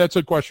 That's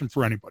a question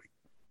for anybody.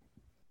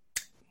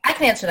 I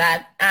can answer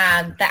that.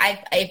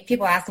 I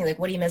people ask me, like,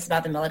 what do you miss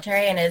about the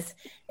military? And it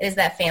is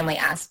that family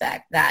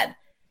aspect that,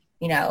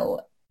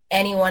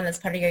 anyone that's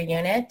part of your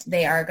unit,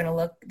 they're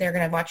going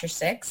to watch your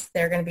six.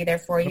 They're going to be there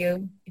for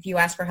you. If you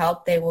ask for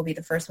help, they will be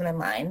the first one in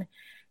line.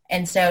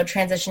 And so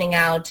transitioning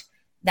out,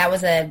 that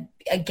was a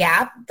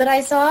gap that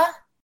I saw,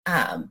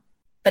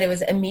 but it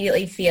was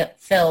immediately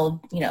filled,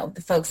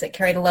 the folks that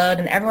Carry the Load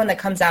and everyone that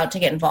comes out to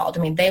get involved.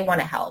 I mean, they want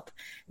to help.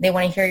 They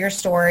want to hear your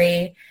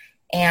story,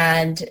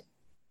 and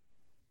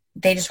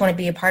they just want to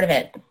be a part of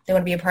it. They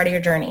want to be a part of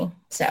your journey.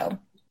 So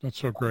that's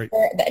so great.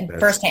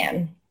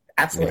 Firsthand.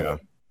 Absolutely.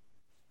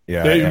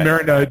 Yeah.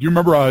 Marin, do you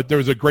remember there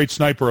was a great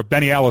sniper,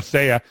 Benny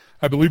Alisea?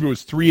 I believe it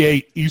was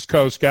 3-8 East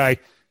Coast guy,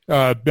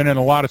 been in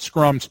a lot of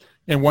scrums.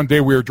 And one day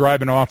we were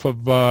driving off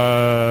of,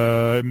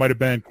 it might have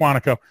been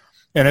Quantico.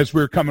 And as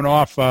we were coming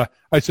off,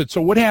 I said,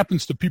 so what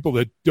happens to people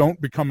that don't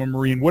become a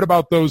Marine? What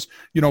about those,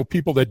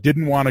 people that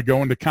didn't want to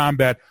go into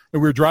combat?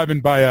 And we were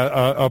driving by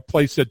a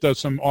place that does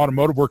some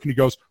automotive work, and he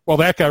goes, well,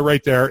 that guy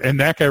right there and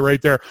that guy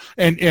right there.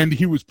 And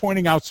he was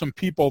pointing out some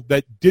people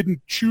that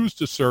didn't choose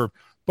to serve,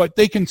 but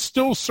they can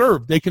still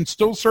serve. They can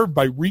still serve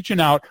by reaching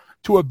out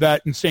to a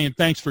vet and saying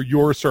thanks for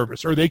your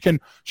service, or they can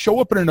show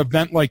up at an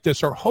event like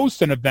this, or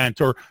host an event,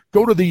 or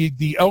go to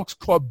the Elks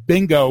Club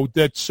bingo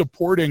that's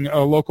supporting a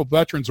local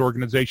veterans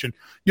organization.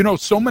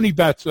 So many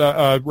vets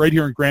right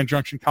here in Grand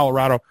Junction,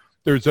 Colorado.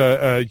 There's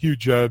a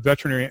huge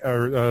veterans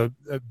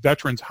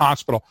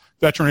hospital.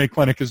 Veterinary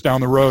clinic is down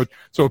the road.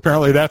 So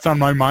apparently that's on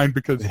my mind,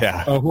 because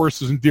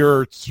horses and deer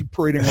are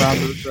parading around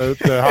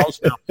the house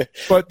now.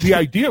 But the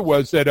idea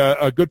was that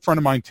a good friend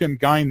of mine, Tim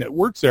Gein, that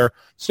works there,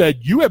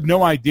 said, you have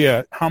no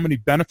idea how many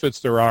benefits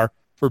there are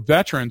for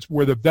veterans,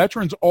 where the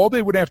veterans, all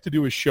they would have to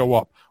do is show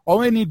up. All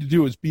they need to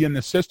do is be in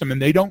the system,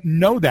 and they don't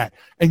know that.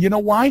 And you know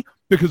why?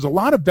 Because a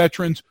lot of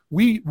veterans,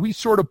 we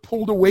sort of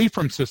pulled away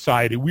from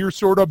society. We were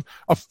sort of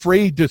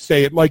afraid to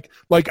say it. Like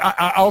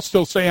I'll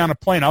still say on a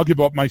plane, I'll give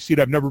up my seat.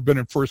 I've never been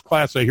in first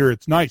class. I hear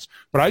it's nice,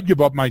 but I'd give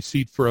up my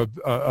seat for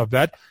a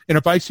vet. And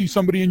if I see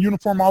somebody in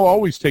uniform, I'll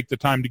always take the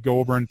time to go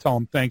over and tell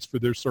them thanks for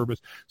their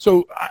service.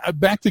 So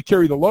back to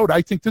Carry the Load,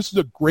 I think this is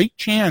a great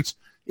chance,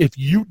 if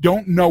you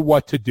don't know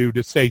what to do,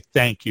 to say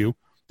thank you.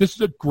 This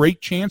is a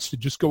great chance to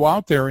just go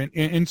out there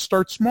and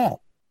start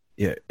small.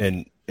 Yeah,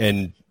 and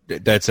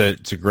it's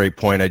a great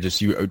point.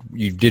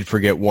 You did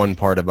forget one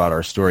part about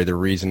our story. The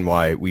reason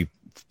why we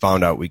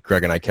found out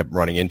Greg and I kept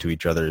running into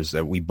each other is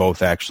that we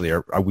both actually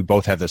we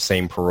both have the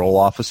same parole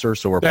officer,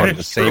 so we're part of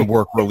the same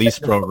work release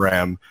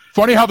program.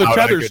 Funny how the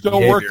tether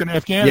still worked in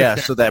Afghanistan. Yeah,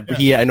 so that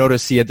I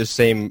noticed he had the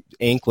same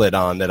anklet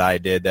on that I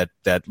did,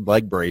 that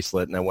leg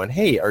bracelet, and I went,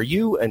 "Hey, are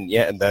you?"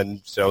 And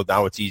then so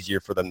now it's easier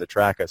for them to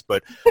track us.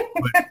 But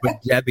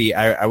Debbie,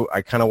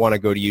 I kind of want to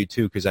go to you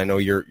too, because I know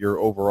you're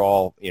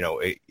overall,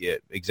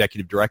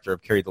 executive director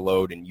of Carry the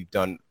Load, and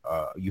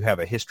you have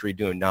a history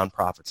doing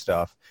nonprofit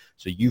stuff.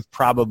 So you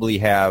probably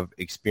have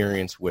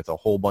experience with a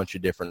whole bunch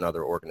of different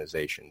other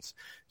organizations.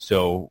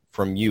 So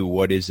from you,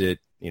 what is it,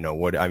 I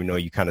know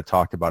you kind of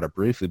talked about it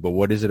briefly, but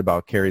what is it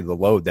about Carry the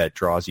Load that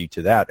draws you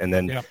to that? And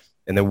then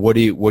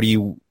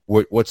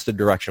what's the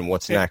direction?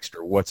 What's next?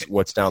 Or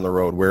what's down the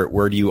road?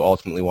 Where do you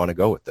ultimately want to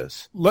go with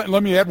this?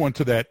 Let me add one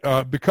to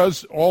that.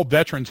 Because all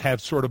veterans have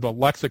sort of a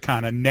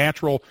lexicon, a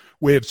natural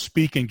way of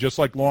speaking, just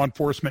like law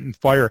enforcement and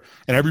fire.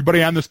 And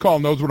everybody on this call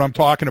knows what I'm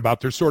talking about.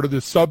 There's sort of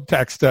this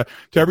subtext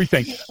to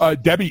everything.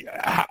 Debbie,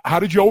 how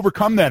did you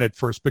overcome that at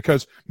first?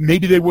 Because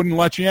maybe they wouldn't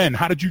let you in.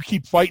 How did you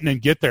keep fighting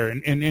and get there?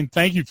 And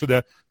thank you for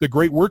the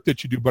great work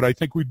that you do, but I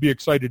think we'd be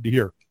excited to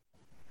hear.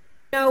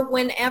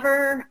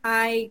 Whenever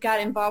I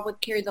got involved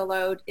with Carry the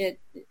Load,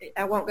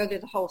 I won't go through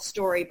the whole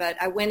story, but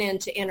I went in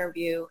to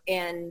interview,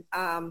 and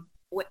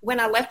when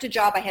I left a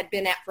job I had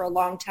been at for a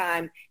long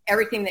time,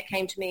 everything that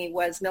came to me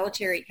was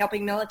military,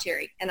 helping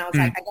military, and I was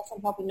like, I guess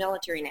I'm helping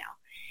military now.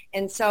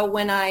 And so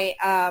when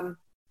I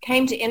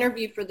came to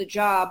interview for the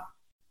job,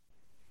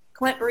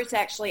 Clint Bruce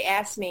actually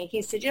asked me,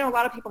 he said, a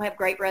lot of people have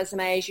great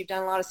resumes, you've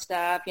done a lot of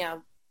stuff,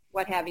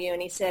 what have you,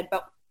 and he said,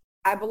 but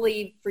I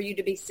believe for you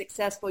to be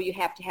successful, you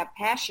have to have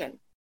passion.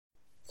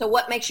 So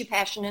what makes you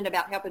passionate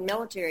about helping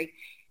military?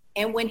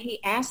 And when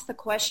he asked the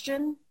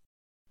question,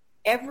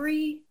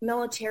 every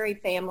military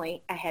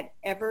family I had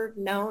ever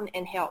known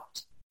and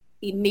helped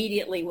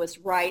immediately was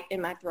right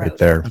in my throat. Right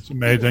there. That's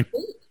amazing.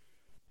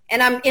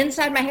 And I'm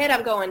inside my head,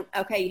 I'm going,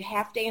 okay, you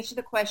have to answer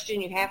the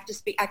question. You have to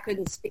speak. I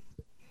couldn't speak.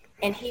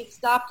 And he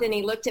stopped and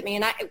he looked at me,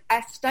 and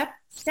I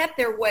sat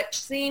there what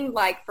seemed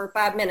like for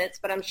 5 minutes,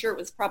 but I'm sure it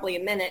was probably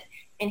a minute.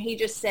 And he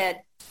just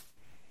said,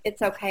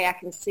 it's okay, I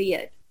can see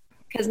it.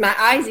 Because my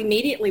eyes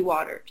immediately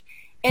watered.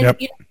 And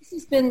this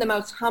has been the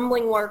most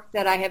humbling work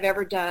that I have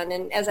ever done.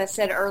 And as I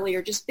said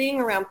earlier, just being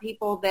around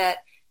people that,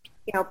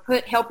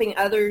 put helping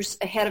others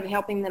ahead of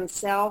helping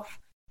themselves,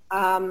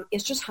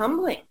 it's just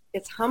humbling.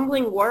 It's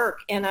humbling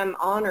work, and I'm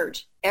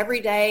honored. Every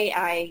day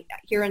I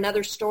hear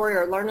another story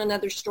or learn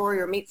another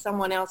story or meet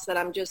someone else that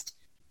I'm just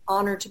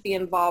honored to be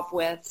involved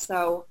with.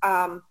 So,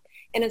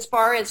 and as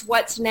far as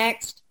what's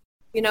next,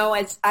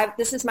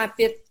 this is my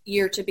 5th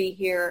year to be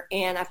here,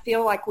 and I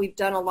feel like we've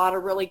done a lot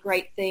of really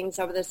great things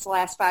over this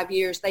last 5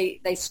 years.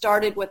 They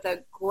started with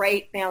a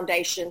great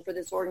foundation for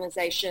this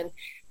organization.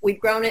 We've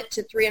grown it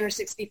to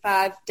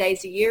 365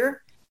 days a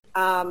year.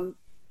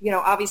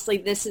 Obviously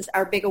this is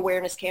our big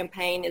awareness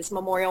campaign is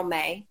Memorial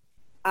May.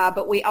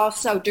 But we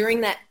also,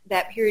 during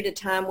that period of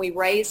time, we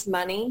raised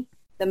money.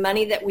 The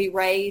money that we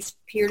raise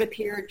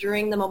peer-to-peer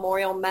during the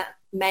Memorial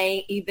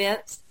May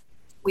events,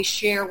 we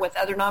share with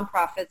other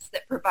nonprofits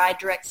that provide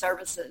direct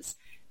services.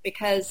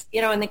 Because,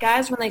 and the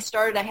guys, when they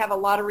started, I have a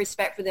lot of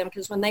respect for them,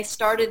 because when they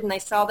started and they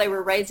saw they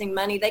were raising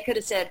money, they could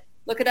have said,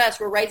 look at us,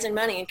 we're raising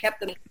money, and kept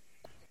them.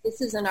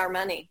 This isn't our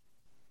money.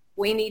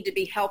 We need to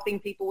be helping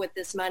people with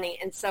this money.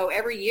 And so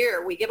every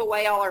year we give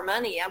away all our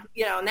money,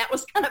 and that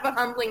was kind of a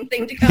humbling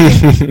thing to come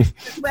in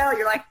as well.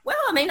 You're like, well,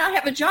 I may not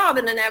have a job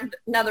in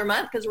another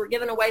month because we're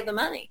giving away the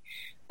money.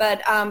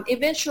 But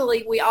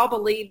eventually we all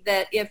believe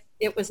that if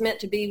it was meant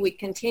to be, we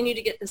continue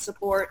to get the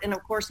support. And,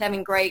 of course,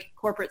 having great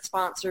corporate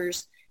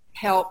sponsors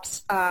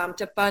helps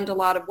to fund a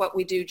lot of what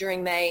we do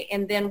during May.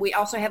 And then we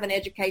also have an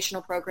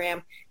educational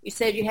program. You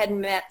said you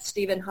hadn't met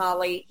Stephen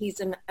Hawley.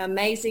 He's an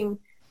amazing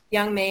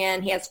young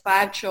man. He has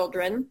 5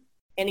 children.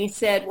 And he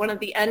said one of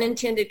the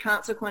unintended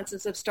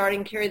consequences of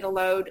starting Carry the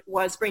Load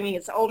was bringing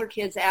his older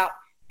kids out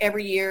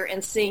every year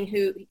and seeing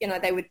who,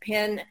 they would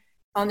pin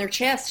on their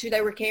chests who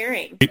they were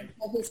carrying.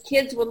 His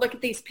kids would look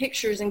at these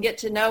pictures and get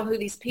to know who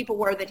these people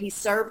were that he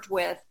served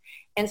with.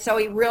 And so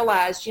he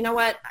realized,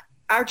 what,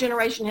 our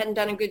generation hadn't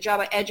done a good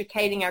job of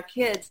educating our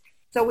kids.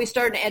 So we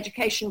started an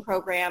education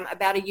program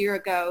about a year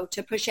ago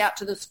to push out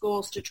to the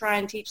schools to try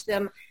and teach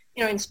them,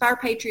 inspire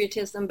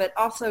patriotism, but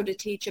also to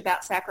teach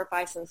about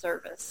sacrifice and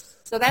service.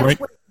 So that's right.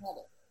 What we have.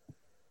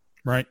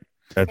 Right.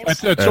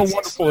 That's so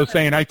wonderful to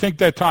say. And I think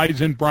that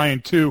ties in,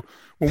 Brian, too.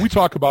 When we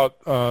talk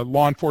about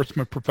law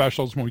enforcement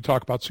professionals, when we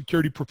talk about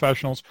security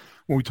professionals,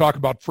 when we talk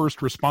about first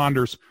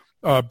responders,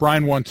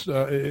 Brian once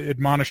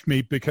admonished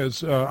me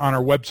because on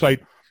our website,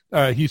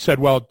 he said,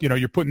 well,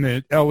 you're putting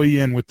the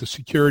LE in with the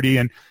security.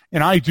 And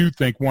I do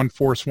think one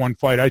force, one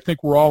fight. I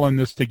think we're all in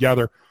this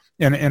together.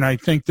 And I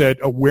think that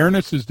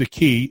awareness is the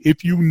key.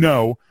 If you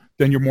know,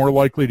 then you're more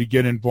likely to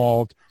get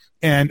involved.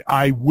 And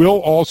I will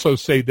also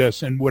say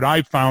this, and what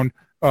I found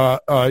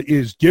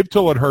is give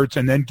till it hurts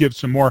and then give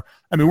some more.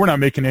 I mean, we're not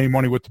making any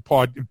money with the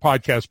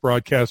podcast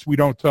broadcast. We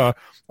don't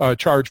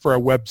charge for our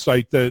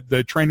website.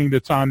 The training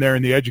that's on there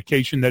and the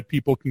education that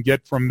people can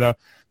get from the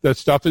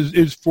stuff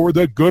is for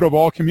the good of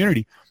all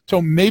community.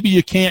 So maybe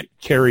you can't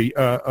carry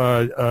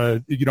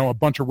a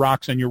bunch of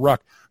rocks in your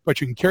ruck, but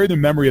you can carry the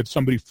memory of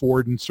somebody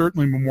forward, and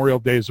certainly Memorial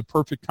Day is a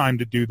perfect time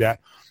to do that.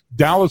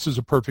 Dallas is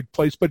a perfect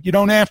place, but you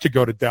don't have to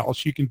go to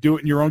Dallas. You can do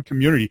it in your own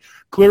community.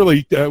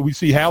 Clearly, we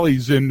see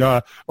Hallie's in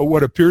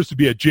what appears to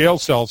be a jail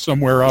cell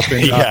somewhere up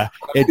in yeah,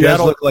 it does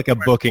look like a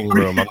booking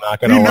room. I'm not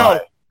going to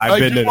lie. I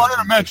just wanted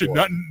to mention,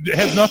 it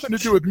has nothing to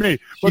do with me,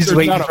 but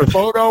there's not a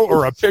photo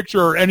or a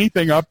picture or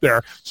anything up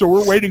there. So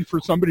we're waiting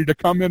for somebody to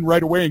come in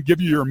right away and give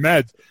you your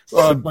meds.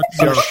 Some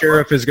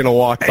sheriff is going to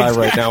walk by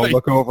right now and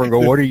look over and go,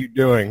 "What are you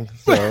doing?"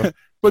 So.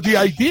 But the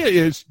idea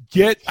is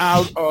get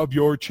out of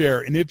your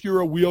chair. And if you're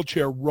a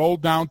wheelchair, roll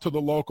down to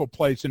the local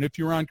place. And if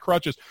you're on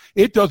crutches,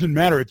 it doesn't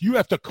matter. If you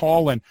have to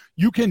call in,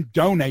 you can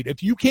donate.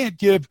 If you can't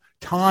give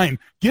time,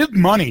 give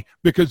money,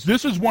 because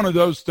this is one of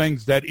those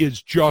things that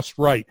is just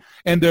right.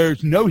 And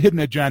there's no hidden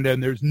agenda,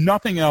 and there's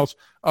nothing else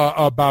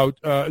about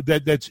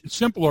that's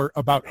simpler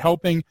about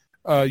helping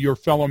your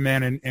fellow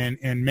man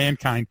and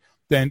mankind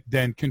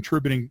than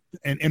contributing,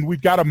 and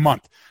we've got a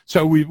month.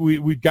 So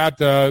we've got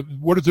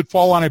what does it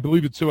fall on? I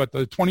believe it's at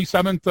the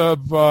 27th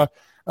of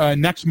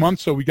next month.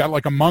 So we got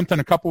like a month and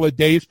a couple of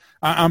days.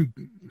 I'm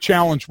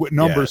challenged with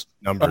numbers.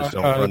 Yeah, numbers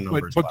don't run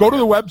numbers. But go to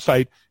the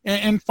website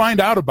and find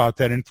out about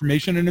that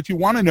information. And if you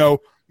want to know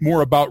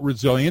more about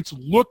resilience,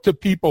 look to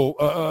people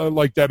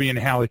like Debbie and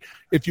Hallie.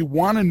 If you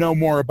want to know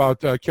more about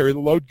Carry the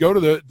Load, go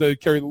to the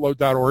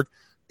carrytheload.org.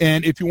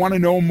 And if you want to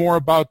know more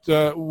about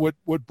what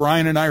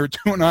Brian and I are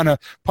doing on a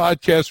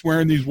podcast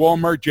wearing these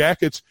Walmart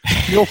jackets,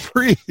 feel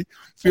free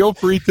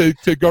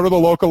to go to the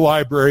local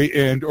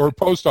library or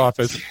post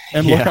office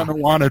and look on the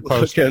wanted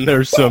post. And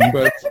there's some,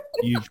 but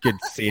you can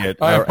see it.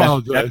 I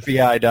apologize.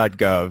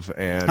 FBI.gov,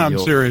 and I'm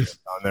serious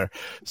on there.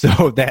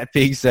 So that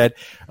being said,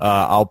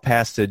 I'll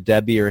pass to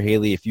Debbie or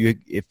Haley if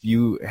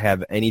you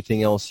have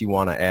anything else you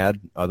want to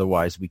add.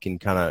 Otherwise, we can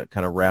kind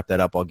of wrap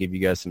that up. I'll give you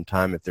guys some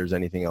time if there's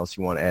anything else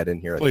you want to add in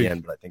here at the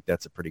end. But I think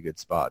that's a pretty good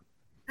spot.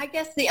 I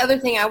guess the other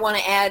thing I want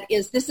to add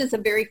is this is a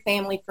very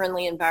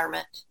family-friendly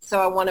environment. So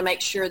I want to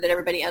make sure that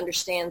everybody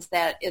understands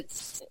that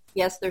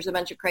yes, there's a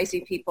bunch of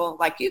crazy people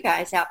like you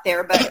guys out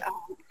there, but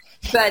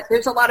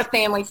there's a lot of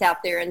families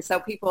out there. And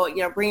so people,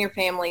 bring your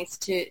families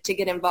to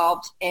get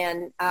involved.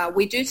 And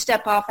we do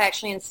step off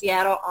actually in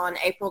Seattle on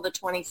April the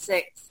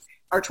 26th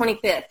or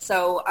 25th.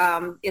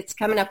 So it's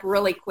coming up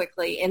really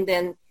quickly. And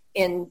then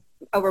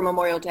over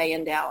Memorial Day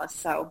in Dallas.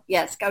 So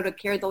yes, go to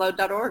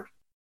carrytheload.org.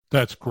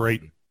 That's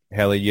great.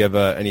 Hallie, you have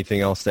anything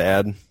else to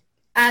add?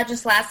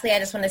 Just lastly, I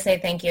just want to say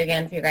thank you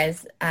again for you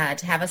guys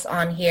to have us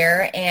on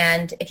here.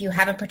 And if you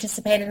haven't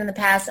participated in the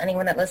past,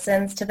 anyone that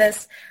listens to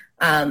this,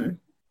 come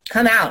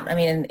out. I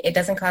mean, it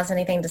doesn't cost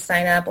anything to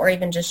sign up or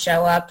even just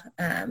show up.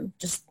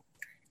 Just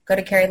go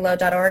to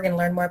carrytheload.org and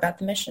learn more about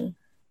the mission.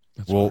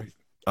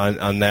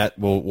 On that,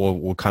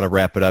 we'll kind of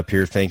wrap it up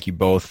here. Thank you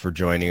both for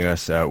joining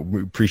us.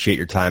 We appreciate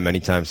your time.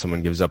 Anytime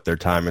someone gives up their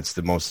time, it's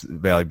the most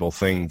valuable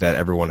thing that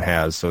everyone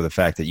has. So the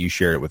fact that you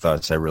share it with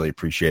us, I really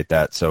appreciate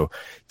that. So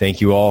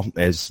thank you all.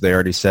 As they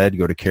already said,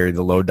 go to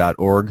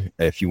carrytheload.org.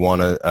 If you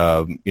want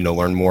to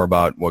learn more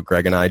about what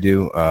Greg and I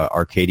do,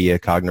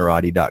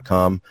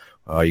 ArcadiaCognerati.com.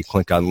 You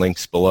click on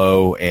links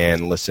below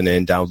and listen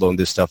in, download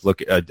this stuff. You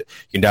can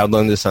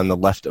download this on the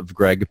Left of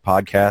Greg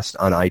podcast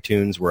on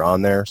iTunes. We're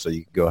on there, so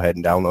you can go ahead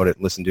and download it,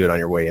 listen to it on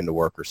your way into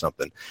work or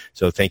something.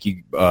 So thank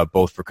you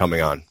both for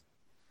coming on.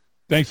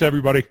 Thanks,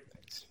 everybody.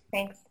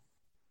 Thanks.